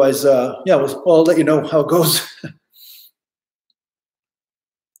otherwise, yeah, I'll let you know how it goes.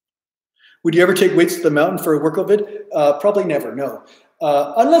 Would you ever take weights to the mountain for a workout vid? Probably never, no.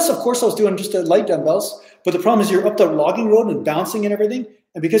 Unless, of course, I was doing just light dumbbells. But the problem is you're up the logging road and bouncing and everything.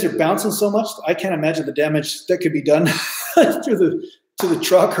 And because you're bouncing so much, I can't imagine the damage that could be done to the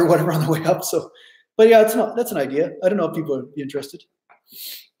truck or whatever on the way up. So, but yeah, that's an idea. I don't know if people would be interested.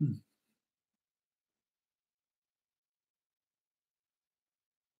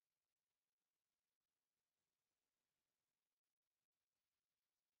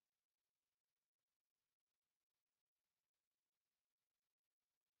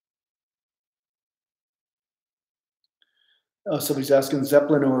 Somebody's asking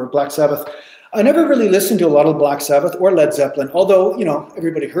Zeppelin or Black Sabbath. I never really listened to a lot of Black Sabbath or Led Zeppelin, although, you know,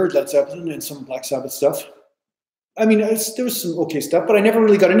 everybody heard Led Zeppelin and some Black Sabbath stuff. I mean, there was some okay stuff, but I never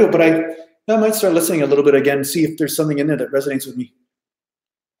really got into it. But I might start listening a little bit again, see if there's something in there that resonates with me.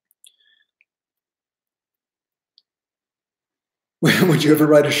 Would you ever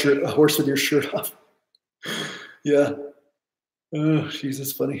ride a horse with your shirt off? Yeah. Oh, jeez,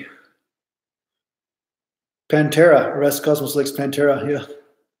 that's funny. Pantera, Arrest Cosmos Lakes Pantera, yeah.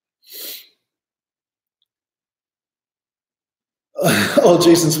 All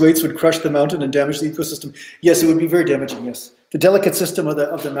Jason's weights would crush the mountain and damage the ecosystem. Yes, it would be very damaging, yes. The delicate system of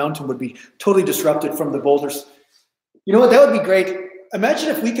the mountain would be totally disrupted from the boulders. You know what, that would be great. Imagine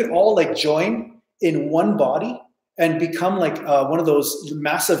if we could all like join in one body and become like one of those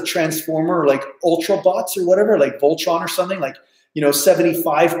massive transformer, like ultra bots or whatever, like Voltron or something, like,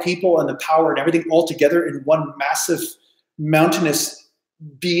 75 people and the power and everything all together in one massive mountainous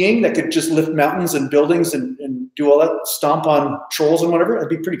being that could just lift mountains and buildings and do all that, stomp on trolls and whatever. That'd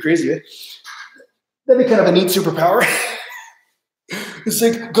be pretty crazy, eh? That'd be kind of a neat superpower. It's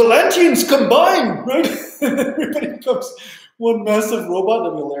like Gallantians combined, right? Everybody becomes one massive robot.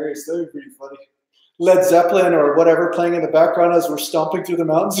 That'd be hilarious. That'd be pretty funny. Led Zeppelin or whatever playing in the background as we're stomping through the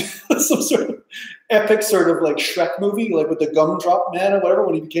mountains. Some sort of epic sort of like Shrek movie, like with the gumdrop man or whatever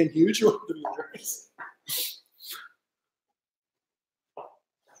when he became huge. That'd be hilarious.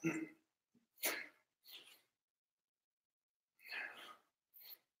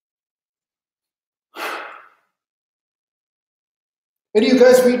 Any of you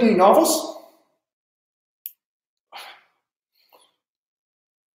guys read any novels?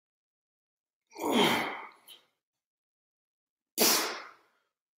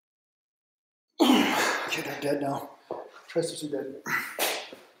 Okay, they're dead now. Triceps are dead.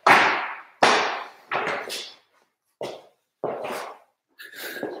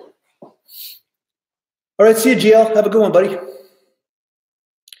 All right, see you, GL. Have a good one, buddy.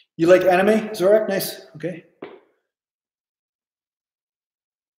 You like anime, Zorak? Nice. Okay.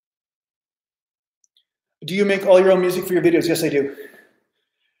 Do you make all your own music for your videos? Yes, I do.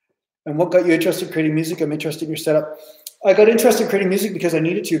 And what got you interested in creating music? I'm interested in your setup. I got interested in creating music because I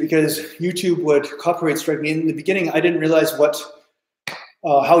needed to, because YouTube would copyright strike me. In the beginning, I didn't realize how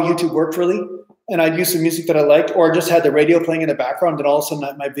YouTube worked really. And I'd use some music that I liked, or just had the radio playing in the background, and all of a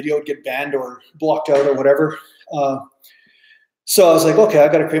sudden my video would get banned or blocked out or whatever. So I was like, okay, I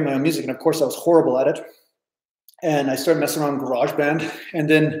got to create my own music. And of course, I was horrible at it. And I started messing around with GarageBand. And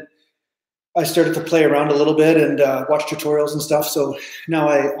then I started to play around a little bit and watch tutorials and stuff. So now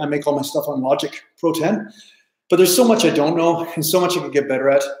I make all my stuff on Logic Pro 10. But there's so much I don't know and so much I could get better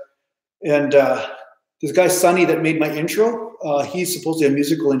at. And this guy, Sonny, that made my intro, he's supposedly a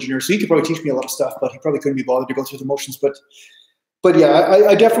musical engineer. So he could probably teach me a lot of stuff, but he probably couldn't be bothered to go through the motions. But yeah,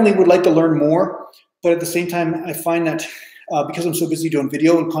 I definitely would like to learn more. But at the same time, I find that because I'm so busy doing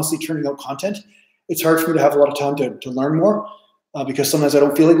video and constantly turning out content, it's hard for me to have a lot of time to learn more. Because sometimes I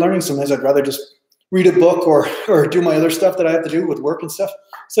don't feel like learning. Sometimes I'd rather just read a book or do my other stuff that I have to do with work and stuff.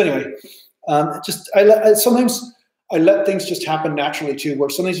 So anyway, sometimes I let things just happen naturally too, where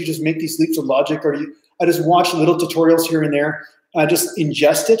sometimes you just make these leaps of logic, or I just watch little tutorials here and there. I just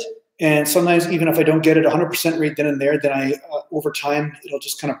ingest it. And sometimes even if I don't get it 100% right then and there, then over time, it'll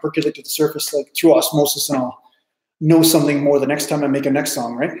just kind of percolate to the surface, like through osmosis, and I'll know something more the next time I make a next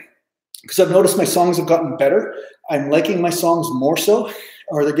song, right? Because I've noticed my songs have gotten better. I'm liking my songs more so,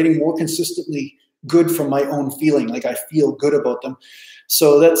 or they're getting more consistently good from my own feeling. Like I feel good about them.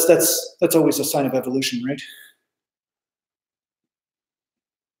 So that's always a sign of evolution, right?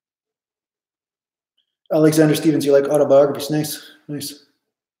 Alexander Stevens, you like autobiographies? Nice, nice.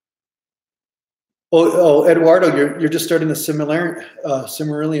 Oh, Eduardo, you're just starting the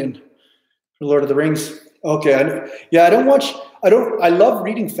Silmarillion for Lord of the Rings. Okay, I love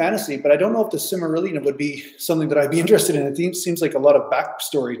reading fantasy, but I don't know if the Silmarillion would be something that I'd be interested in. It seems like a lot of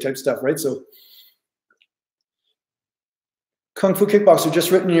backstory type stuff, right? So, Kung Fu Kickboxer,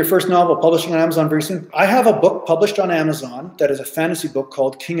 just written your first novel, publishing on Amazon very soon. I have a book published on Amazon that is a fantasy book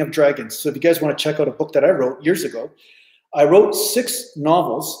called King of Dragons. So if you guys want to check out a book that I wrote years ago, I wrote 6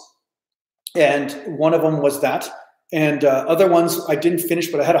 novels, and one of them was that. And other ones I didn't finish,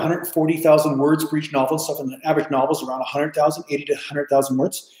 but I had 140,000 words for each novel and stuff. And the average novel is around 100,000, 80 to 100,000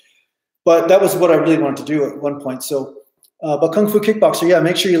 words. But that was what I really wanted to do at one point. So, but Kung Fu Kickboxer, yeah,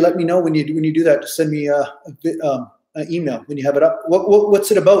 make sure you let me know when you do that. Send me an email when you have it up.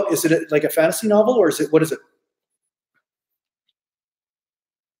 What's it about? Is it like a fantasy novel, or what is it?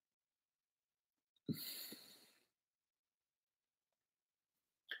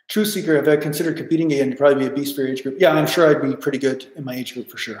 Truth Seeker, have I considered competing again? Probably be a beast for your age group. Yeah, I'm sure I'd be pretty good in my age group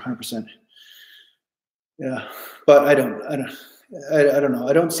for sure, 100%. Yeah, but I don't know.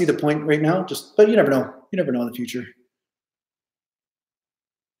 I don't see the point right now. But you never know. You never know in the future.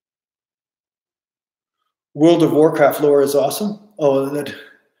 World of Warcraft lore is awesome. Oh,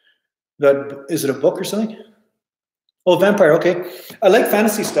 that is it a book or something? Oh, vampire. Okay, I like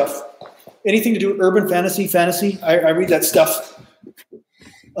fantasy stuff. Anything to do with urban fantasy. I read that stuff.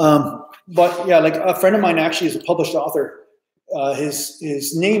 But yeah, like a friend of mine actually is a published author.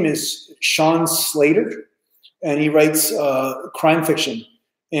 His name is Sean Slater, and he writes crime fiction.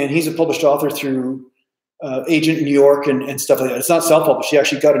 And he's a published author through Agent in New York and stuff like that. It's not self-published. He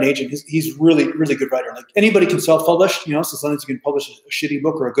actually got an agent. He's really, really good writer. Like anybody can self-publish, you know, so sometimes you can publish a shitty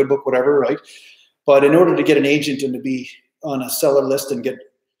book or a good book, whatever, right? But in order to get an agent and to be on a seller list and get,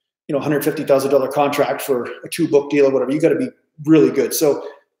 you know, $150,000 contract for a 2-book deal or whatever, you got to be really good. So,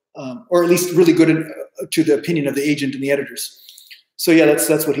 or at least really good to the opinion of the agent and the editors. So yeah,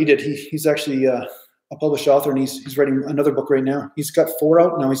 that's what he did. He's actually a published author, and he's writing another book right now. He's got 4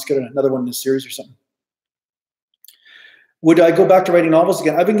 out now. He's got another one in this series or something. Would I go back to writing novels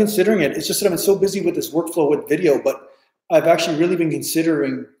again? I've been considering it. It's just that I've been so busy with this workflow with video, but I've actually really been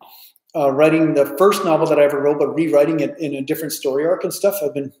considering writing the first novel that I ever wrote, but rewriting it in a different story arc and stuff.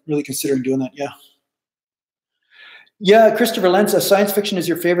 I've been really considering doing that, yeah. Yeah, Christopher Lenz, science fiction is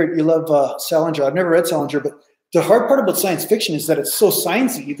your favorite. You love Salinger. I've never read Salinger, but the hard part about science fiction is that it's so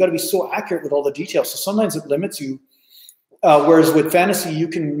sciencey. You've got to be so accurate with all the details. So sometimes it limits you. Whereas with fantasy, you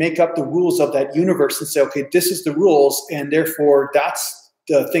can make up the rules of that universe and say, okay, this is the rules, and therefore that's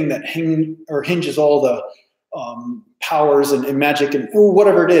the thing that hinges all the powers and magic and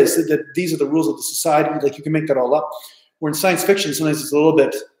whatever it is. That these are the rules of the society. Like you can make that all up. Where in science fiction, sometimes it's a little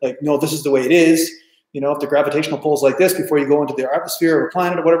bit like, no, this is the way it is. You know, if the gravitational pull is like this before you go into the atmosphere of a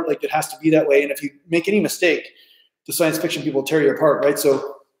planet or whatever, like it has to be that way. And if you make any mistake, the science fiction people tear you apart, right?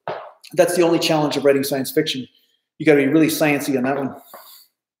 So that's the only challenge of writing science fiction. You got to be really sciencey on that one.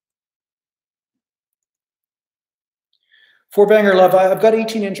 4-banger love. I've got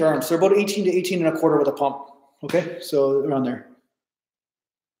 18-inch arms. They're about 18 to 18 and a quarter with a pump. Okay, so around there.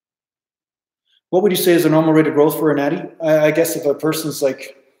 What would you say is a normal rate of growth for a natty? I guess if a person's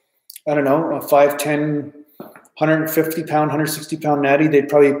like, I don't know, a 5'10", 150-pound, 160-pound natty, they'd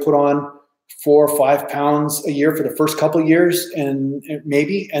probably put on 4 or 5 pounds a year for the first couple of years, and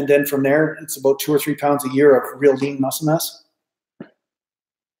maybe, and then from there, it's about 2 or 3 pounds a year of real lean muscle mass.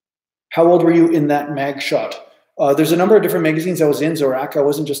 How old were you in that mag shot? There's a number of different magazines I was in, Zorak. I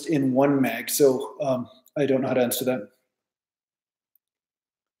wasn't just in one mag, so I don't know how to answer that.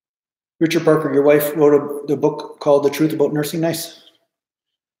 Richard Parker, your wife wrote the book called The Truth About Nursing. Nice.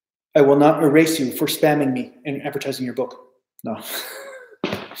 I will not erase you for spamming me and advertising your book. No.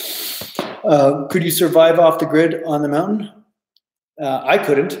 Could you survive off the grid on the mountain? I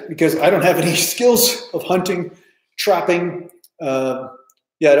couldn't, because I don't have any skills of hunting, trapping. Yeah,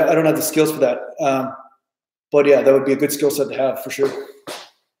 I don't have the skills for that. But yeah, that would be a good skill set to have for sure.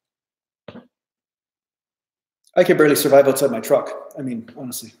 I can barely survive outside my truck. I mean,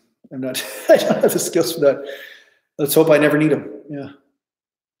 honestly, I don't have the skills for that. Let's hope I never need them. Yeah.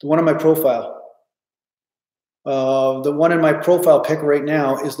 The one on my profile. The one in my profile pic right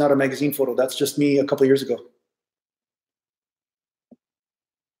now is not a magazine photo. That's just me a couple of years ago.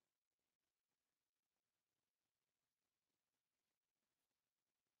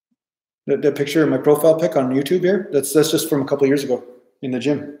 The picture of my profile pic on YouTube here, that's just from a couple of years ago in the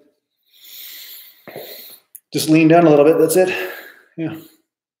gym. Just lean down a little bit, that's it. Yeah.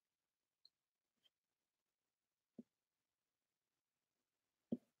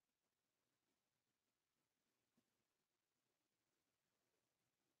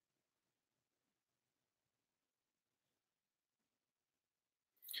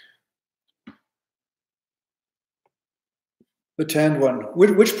 The tanned one.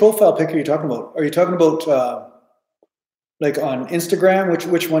 Which profile pic are you talking about? Are you talking about like on Instagram?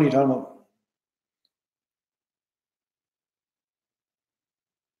 Which one are you talking about?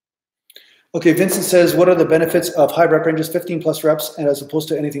 Okay, Vincent says, what are the benefits of high rep ranges, 15 plus reps, and as opposed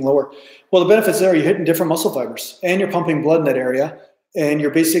to anything lower? Well, the benefits there, you're hitting different muscle fibers, and you're pumping blood in that area, and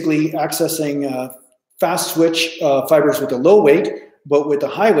you're basically accessing fast switch fibers with the low weight, but with the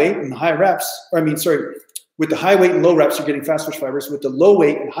high weight and the high reps, or I mean, sorry, with the high weight and low reps, you're getting fast switch fibers. With the low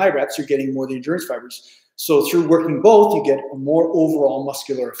weight and high reps, you're getting more of the endurance fibers. So through working both, you get a more overall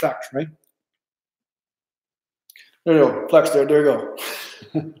muscular effect, right? There you go, flex there, there you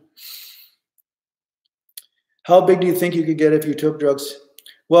go. How big do you think you could get if you took drugs?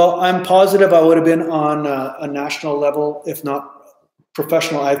 Well, I'm positive I would have been on a national level, if not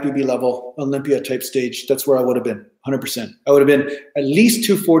professional IFBB level, Olympia type stage. That's where I would have been, 100%. I would have been at least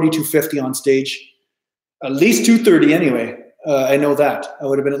 240, 250 on stage, at least 230 anyway. I know that. I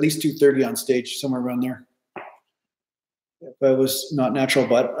would have been at least 230 on stage, somewhere around there. If I was not natural,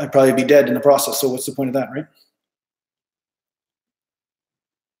 but I'd probably be dead in the process. So what's the point of that, right?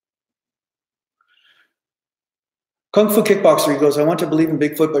 Kung Fu Kickboxer, he goes, I want to believe in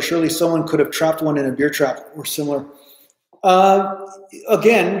Bigfoot, but surely someone could have trapped one in a beer trap or similar.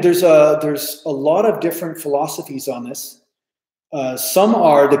 Again, there's a lot of different philosophies on this. Some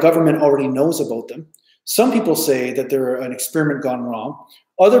are the government already knows about them. Some people say that they're an experiment gone wrong.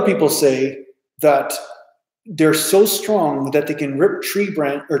 Other people say that they're so strong that they can rip trees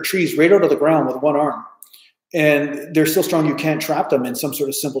right out of the ground with one arm, and they're so strong you can't trap them in some sort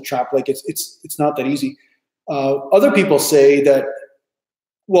of simple trap. Like it's not that easy. Other people say that,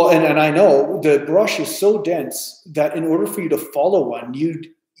 well, and I know the brush is so dense that in order for you to follow one,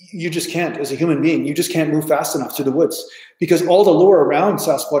 you just can't, as a human being, you just can't move fast enough through the woods, because all the lore around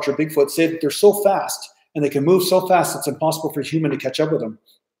Sasquatch or Bigfoot say that they're so fast and they can move so fast it's impossible for a human to catch up with them.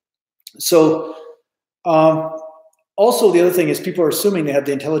 So also the other thing is people are assuming they have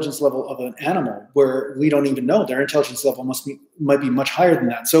the intelligence level of an animal, where we don't even know. Their intelligence level might be much higher than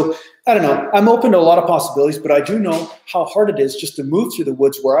that. So I don't know. I'm open to a lot of possibilities, but I do know how hard it is just to move through the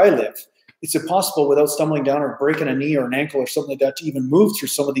woods where I live. It's impossible without stumbling down or breaking a knee or an ankle or something like that to even move through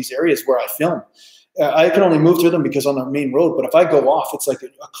some of these areas where I film. I can only move through them because on the main road, but if I go off, it's like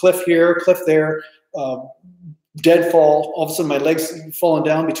a cliff here, cliff there, deadfall. All of a sudden my legs falling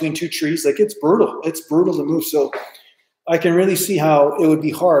down between two trees. Like it's brutal. It's brutal to move. So I can really see how it would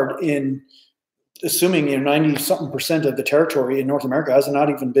be hard in assuming 90-something% of the territory in North America has not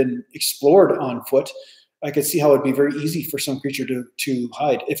even been explored on foot. I could see how it'd be very easy for some creature to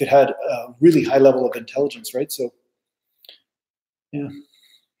hide if it had a really high level of intelligence, right? So, yeah.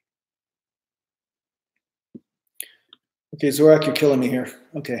 Okay, Zorak, you're killing me here.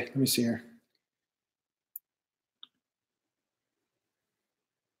 Okay, let me see here.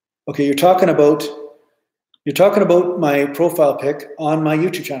 Okay, you're talking about my profile pic on my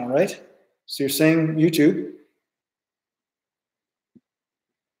YouTube channel, right? So you're saying YouTube.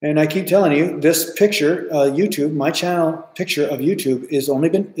 And I keep telling you, this picture, YouTube, my channel picture of YouTube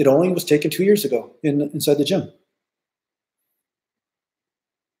it only was taken 2 years ago inside the gym.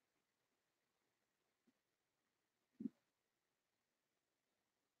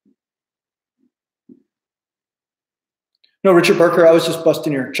 No, Richard Barker, I was just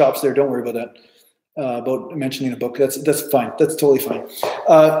busting your chops there. Don't worry about that. About mentioning a book. That's fine. That's totally fine.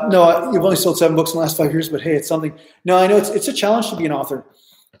 No, you've only sold 7 books in the last 5 years, but hey, it's something. No, I know it's a challenge to be an author.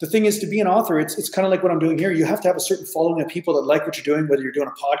 The thing is, to be an author, it's kind of like what I'm doing here. You have to have a certain following of people that like what you're doing, whether you're doing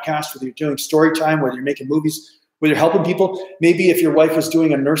a podcast, whether you're doing story time, whether you're making movies, whether you're helping people. Maybe if your wife was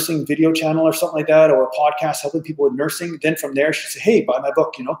doing a nursing video channel or something like that, or a podcast helping people with nursing, then from there she'd say, hey, buy my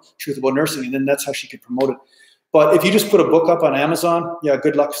book, Truth About Nursing. And then that's how she could promote it. But if you just put a book up on Amazon, yeah,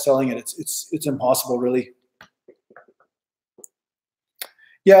 good luck selling it. It's impossible, really.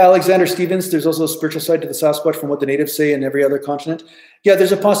 Yeah, Alexander Stevens, there's also a spiritual side to the Sasquatch from what the natives say in every other continent. Yeah,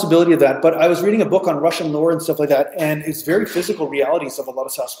 there's a possibility of that. But I was reading a book on Russian lore and stuff like that, and it's very physical realities of a lot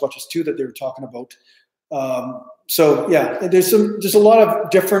of Sasquatches too that they were talking about. So yeah, there's a lot of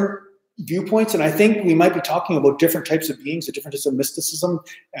different viewpoints, and I think we might be talking about different types of beings, a different types of mysticism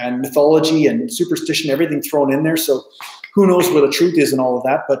and mythology and superstition, everything thrown in there. So who knows where the truth is and all of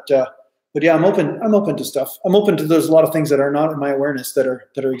that, but yeah, I'm open to stuff. I'm open to, there's a lot of things that are not in my awareness that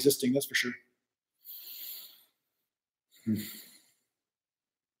are existing, that's for sure.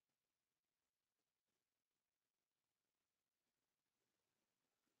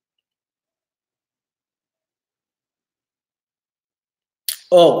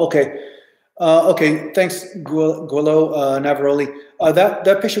 Oh, okay. Okay, thanks, Guelo Navaroli.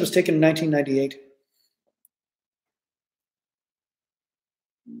 That picture was taken in 1998.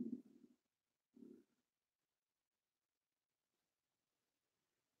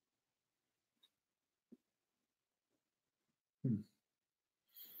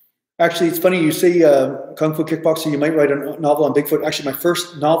 Actually, it's funny you say Kung Fu Kickboxer, you might write a novel on Bigfoot. Actually, my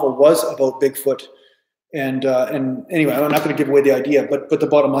first novel was about Bigfoot. And anyway, I'm not going to give away the idea, but the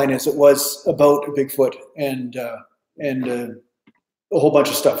bottom line is it was about Bigfoot and a whole bunch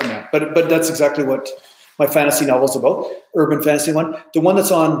of stuff in that. But that's exactly what my fantasy novel is about, urban fantasy one. The one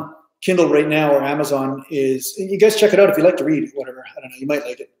that's on Kindle right now or Amazon is, you guys check it out if you like to read, whatever. I don't know, you might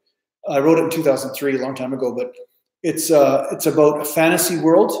like it. I wrote it in 2003, a long time ago, but it's about a fantasy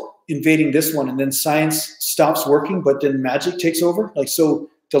world invading this one, and then science stops working, but then magic takes over. Like, so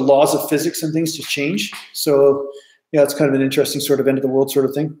the laws of physics and things just change. So yeah, it's kind of an interesting sort of end of the world sort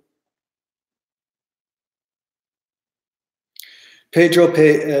of thing.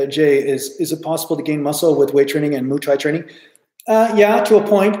 J, is it possible to gain muscle with weight training and Muay Thai training? Yeah, to a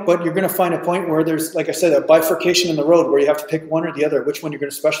point, but you're going to find a point where there's, like I said, a bifurcation in the road where you have to pick one or the other, which one you're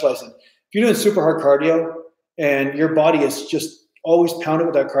going to specialize in. If you're doing super hard cardio and your body is just always pounded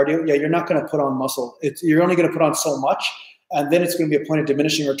with that cardio, yeah, you're not going to put on muscle. You're only going to put on so much, and then it's going to be a point of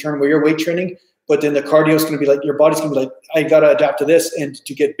diminishing return where you're weight training, but then the cardio is going to be like, your body's going to be like, I got to adapt to this, and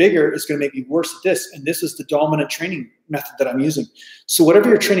to get bigger, it's going to make me worse at this, and this is the dominant training method that I'm using. So whatever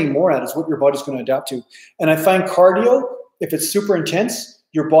you're training more at is what your body's going to adapt to. And I find cardio, if it's super intense,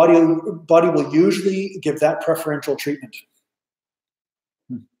 your body will usually give that preferential treatment.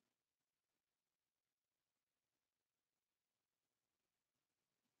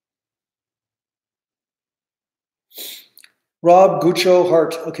 Rob Guccio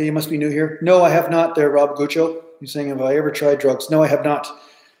Hart. Okay, you must be new here. No, I have not there, Rob Guccio. You're saying, have I ever tried drugs? No, I have not.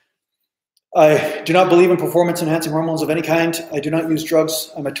 I do not believe in performance-enhancing hormones of any kind. I do not use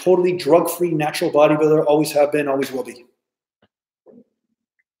drugs. I'm a totally drug-free natural bodybuilder. Always have been, always will be.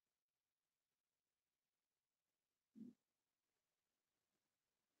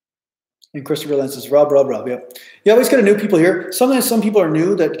 And Christopher Lentz says, Rob, yeah. You always get new people here. Sometimes some people are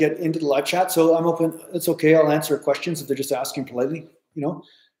new that get into the live chat, so I'm open. It's okay. I'll answer questions if they're just asking politely, you know.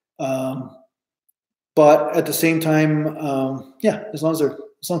 But at the same time, yeah, as long as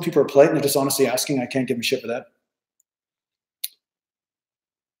people are polite and they're just honestly asking, I can't give them shit for that.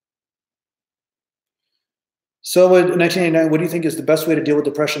 So in 1989, what do you think is the best way to deal with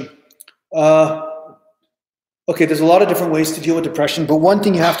depression? Okay, there's a lot of different ways to deal with depression, but one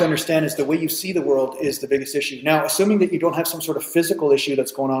thing you have to understand is the way you see the world is the biggest issue. Now, assuming that you don't have some sort of physical issue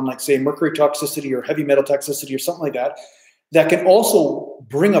that's going on, like say mercury toxicity or heavy metal toxicity or something like that, that can also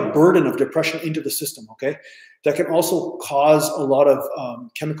bring a burden of depression into the system, okay? That can also cause a lot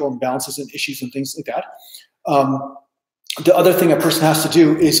of chemical imbalances and issues and things like that. The other thing a person has to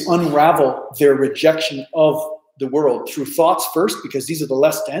do is unravel their rejection of the world through thoughts first, because these are the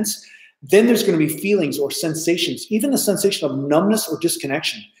less dense. Then there's going to be feelings or sensations, even the sensation of numbness or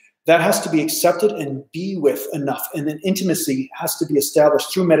disconnection. That has to be accepted and be with enough. And then intimacy has to be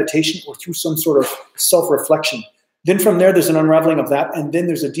established through meditation or through some sort of self-reflection. Then from there, there's an unraveling of that. And then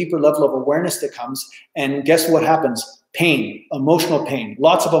there's a deeper level of awareness that comes. And guess what happens? Pain, emotional pain,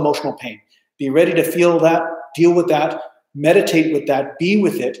 lots of emotional pain. Be ready to feel that, deal with that, meditate with that, be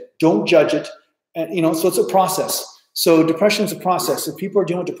with it, don't judge it. And, you know, so it's a process. So depression is a process. If people are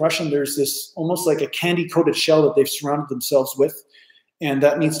dealing with depression, there's this almost like a candy-coated shell that they've surrounded themselves with, and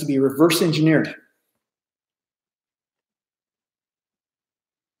that needs to be reverse engineered.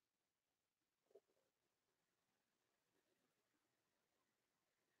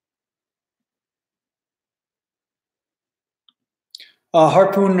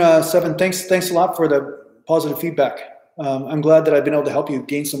 Harpoon 7, thanks a lot for the positive feedback. I'm glad that I've been able to help you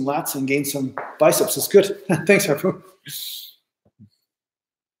gain some lats and gain some biceps. It's good. Thanks, Harpoon.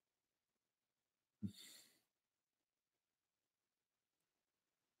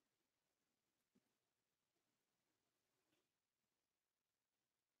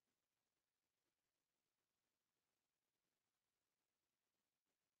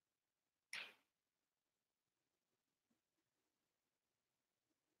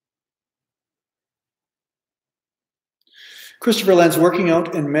 Christopher Lenz, working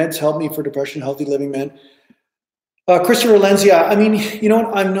out and meds help me for depression, healthy living, man. Christopher Lenz, yeah, I mean, you know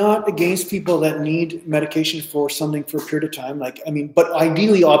what? I'm not against people that need medication for something for a period of time. Like, I mean, but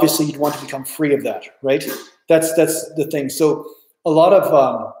ideally, obviously, you'd want to become free of that, right? That's the thing. So a lot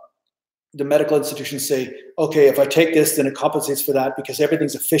of the medical institutions say, okay, if I take this, then it compensates for that because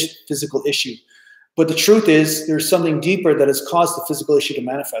everything's a physical issue. But the truth is, there's something deeper that has caused the physical issue to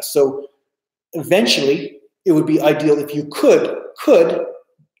manifest. So eventually, it would be ideal if you could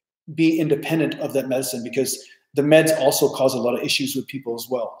be independent of that medicine, because the meds also cause a lot of issues with people as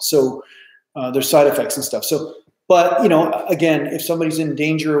well. So there's side effects and stuff. So, but you know, again, if somebody's in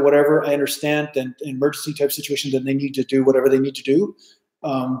danger or whatever, I understand. Then emergency type situation, then they need to do whatever they need to do.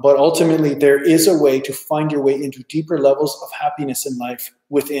 But ultimately, there is a way to find your way into deeper levels of happiness in life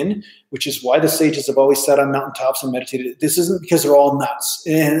within, which is why the sages have always sat on mountaintops and meditated. This isn't because they're all nuts,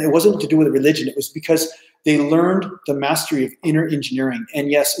 and it wasn't to do with religion. It was because they learned the mastery of inner engineering.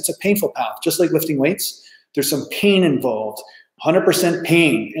 And yes, it's a painful path, just like lifting weights. There's some pain involved, 100%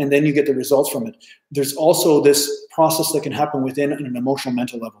 pain, and then you get the results from it. There's also this process that can happen within on an emotional,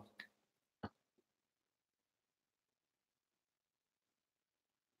 mental level.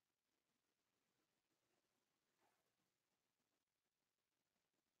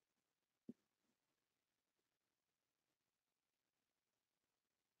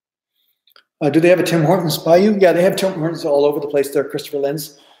 Do they have a Tim Hortons by you? Yeah, they have Tim Hortons all over the place there, Christopher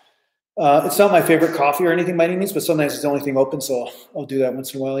Lynn's. It's not my favorite coffee or anything by any means, but sometimes it's the only thing open, so I'll do that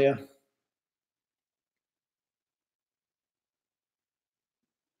once in a while, yeah.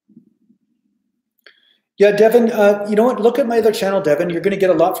 Yeah, Devin, you know what? Look at my other channel, Devin. You're going to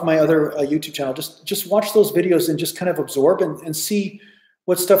get a lot from my other YouTube channel. Just watch those videos and just kind of absorb and see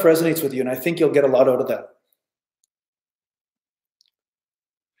what stuff resonates with you, and I think you'll get a lot out of that.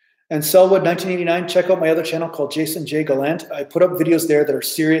 And Selwood 1989, check out my other channel called Jason J. Gallant. I put up videos there that are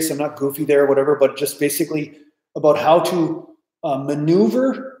serious. I'm not goofy there or whatever, but just basically about how to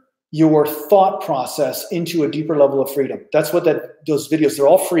maneuver your thought process into a deeper level of freedom. That's what those videos, they're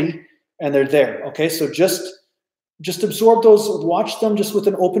all free and they're there. Okay, so just absorb those, watch them just with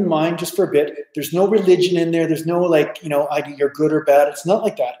an open mind just for a bit. There's no religion in there. There's no like, you know, you're good or bad. It's not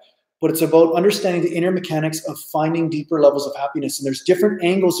like that. But it's about understanding the inner mechanics of finding deeper levels of happiness. And there's different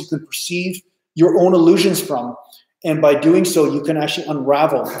angles you can perceive your own illusions from. And by doing so, you can actually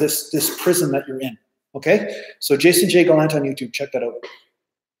unravel this prison that you're in. Okay? So Jason J. Gallant on YouTube. Check that out.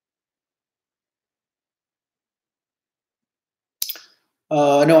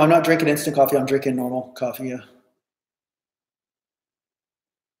 No, I'm not drinking instant coffee. I'm drinking normal coffee, yeah.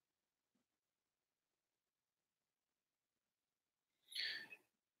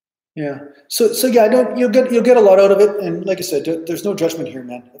 Yeah. So yeah, you'll get a lot out of it. And like I said, there's no judgment here,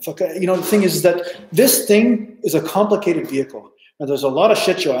 man. It's okay. You know, the thing is that this thing is a complicated vehicle. And there's a lot of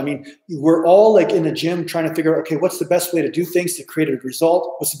shit show. I mean, we're all like in the gym trying to figure out, okay, what's the best way to do things to create a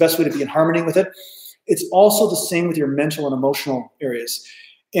result? What's the best way to be in harmony with it? It's also the same with your mental and emotional areas.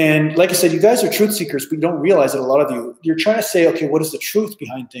 And like I said, you guys are truth seekers, but you don't realize it, a lot of you. You're trying to say, okay, what is the truth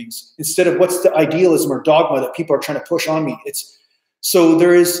behind things? Instead of what's the idealism or dogma that people are trying to push on me. So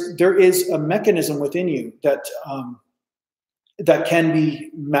there is a mechanism within you that that can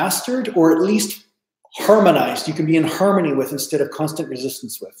be mastered or at least harmonized. You can be in harmony with instead of constant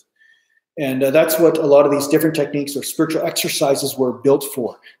resistance with. And that's what a lot of these different techniques or spiritual exercises were built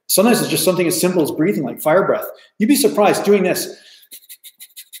for. Sometimes it's just something as simple as breathing, like fire breath. You'd be surprised doing this.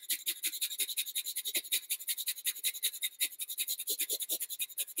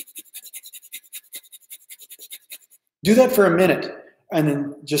 Do that for a minute. And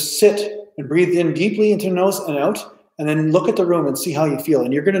then just sit and breathe in deeply into the nose and out, and then look at the room and see how you feel.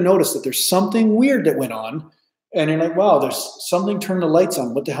 And you're going to notice that there's something weird that went on, and you're like, wow, there's something turned the lights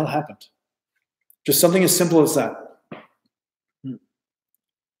on. What the hell happened? Just something as simple as that.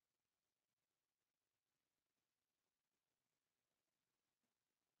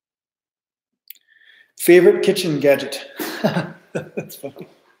 Favorite kitchen gadget? That's funny.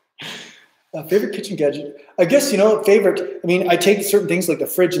 Favorite kitchen gadget? I guess, you know, favorite, I mean, I take certain things like the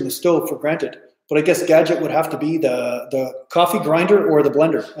fridge and the stove for granted, but I guess gadget would have to be the coffee grinder or the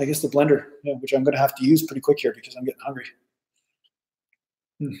blender. I guess the blender, yeah, which I'm going to have to use pretty quick here because I'm getting hungry.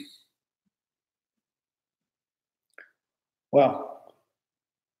 Wow.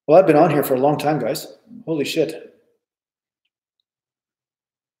 Well, I've been on here for a long time, guys. Holy shit.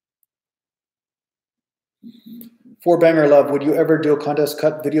 For Banger Love, would you ever do a contest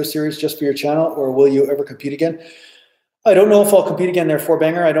cut video series just for your channel, or will you ever compete again? I don't know if I'll compete again there, For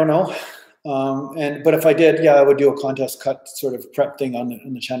Banger. I don't know. But if I did, yeah, I would do a contest cut sort of prep thing on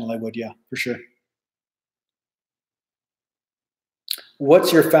the channel. I would, yeah, for sure.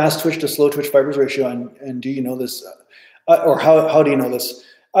 What's your fast twitch to slow twitch fibers ratio, and do you know this, or how do you know this?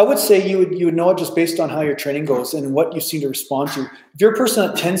 I would say you would know it just based on how your training goes and what you seem to respond to. If you're a person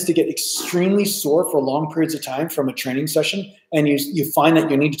that tends to get extremely sore for long periods of time from a training session, and you find that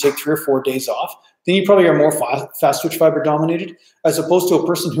you need to take 3 or 4 days off, then you probably are more fast twitch fiber dominated, as opposed to a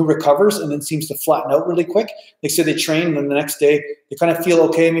person who recovers and then seems to flatten out really quick. They say they train and then the next day they kind of feel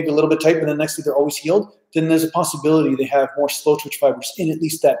okay, maybe a little bit tight, but the next day they're always healed. Then there's a possibility they have more slow twitch fibers in at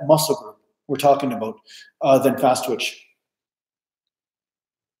least that muscle group we're talking about than fast twitch.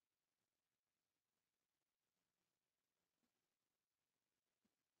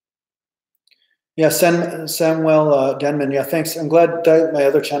 Yeah, Samuel Denman. Yeah, thanks. I'm glad that my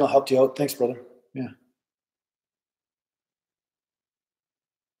other channel helped you out. Thanks, brother. Yeah.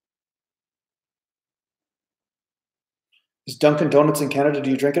 Is Dunkin' Donuts in Canada? Do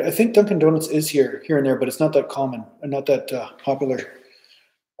you drink it? I think Dunkin' Donuts is here and there, but it's not that common and not that popular.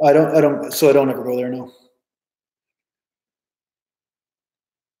 I don't ever go there. No.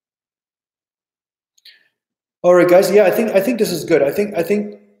 All right, guys. Yeah, I think this is good. I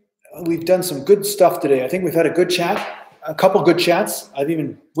think we've done some good stuff today. I think we've had a good chat, a couple good chats. I've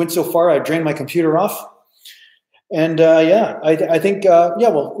even went so far I drained my computer off. And yeah, I think yeah,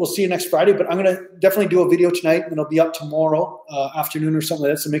 we'll see you next Friday. But I'm gonna definitely do a video tonight, and it'll be up tomorrow afternoon or something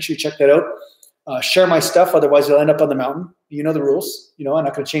like that. So make sure you check that out. Share my stuff, otherwise you'll end up on the mountain. You know the rules. You know, I'm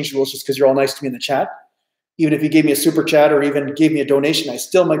not going to change the rules just because you're all nice to me in the chat. Even if you gave me a super chat or even gave me a donation, I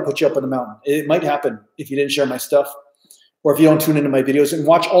still might put you up on the mountain. It might happen if you didn't share my stuff, or if you don't tune into my videos and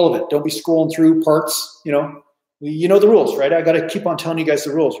watch all of it. Don't be scrolling through parts. You know the rules, right? I got to keep on telling you guys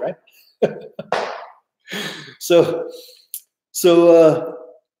the rules, right? So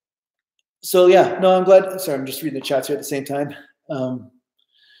yeah, no, I'm glad. Sorry, I'm just reading the chats here at the same time.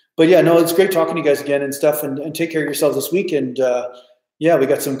 But yeah, no, it's great talking to you guys again and stuff. And take care of yourselves this week. And yeah, we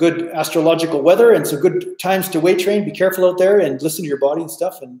got some good astrological weather and some good times to weight train. Be careful out there and listen to your body and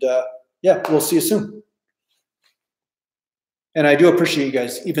stuff. And yeah, we'll see you soon. And I do appreciate you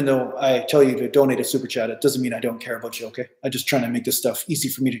guys, even though I tell you to donate a super chat. It doesn't mean I don't care about you, okay? I'm just trying to make this stuff easy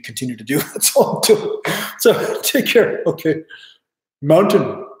for me to continue to do. That's all I'm doing. So take care, okay?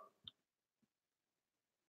 Mountain.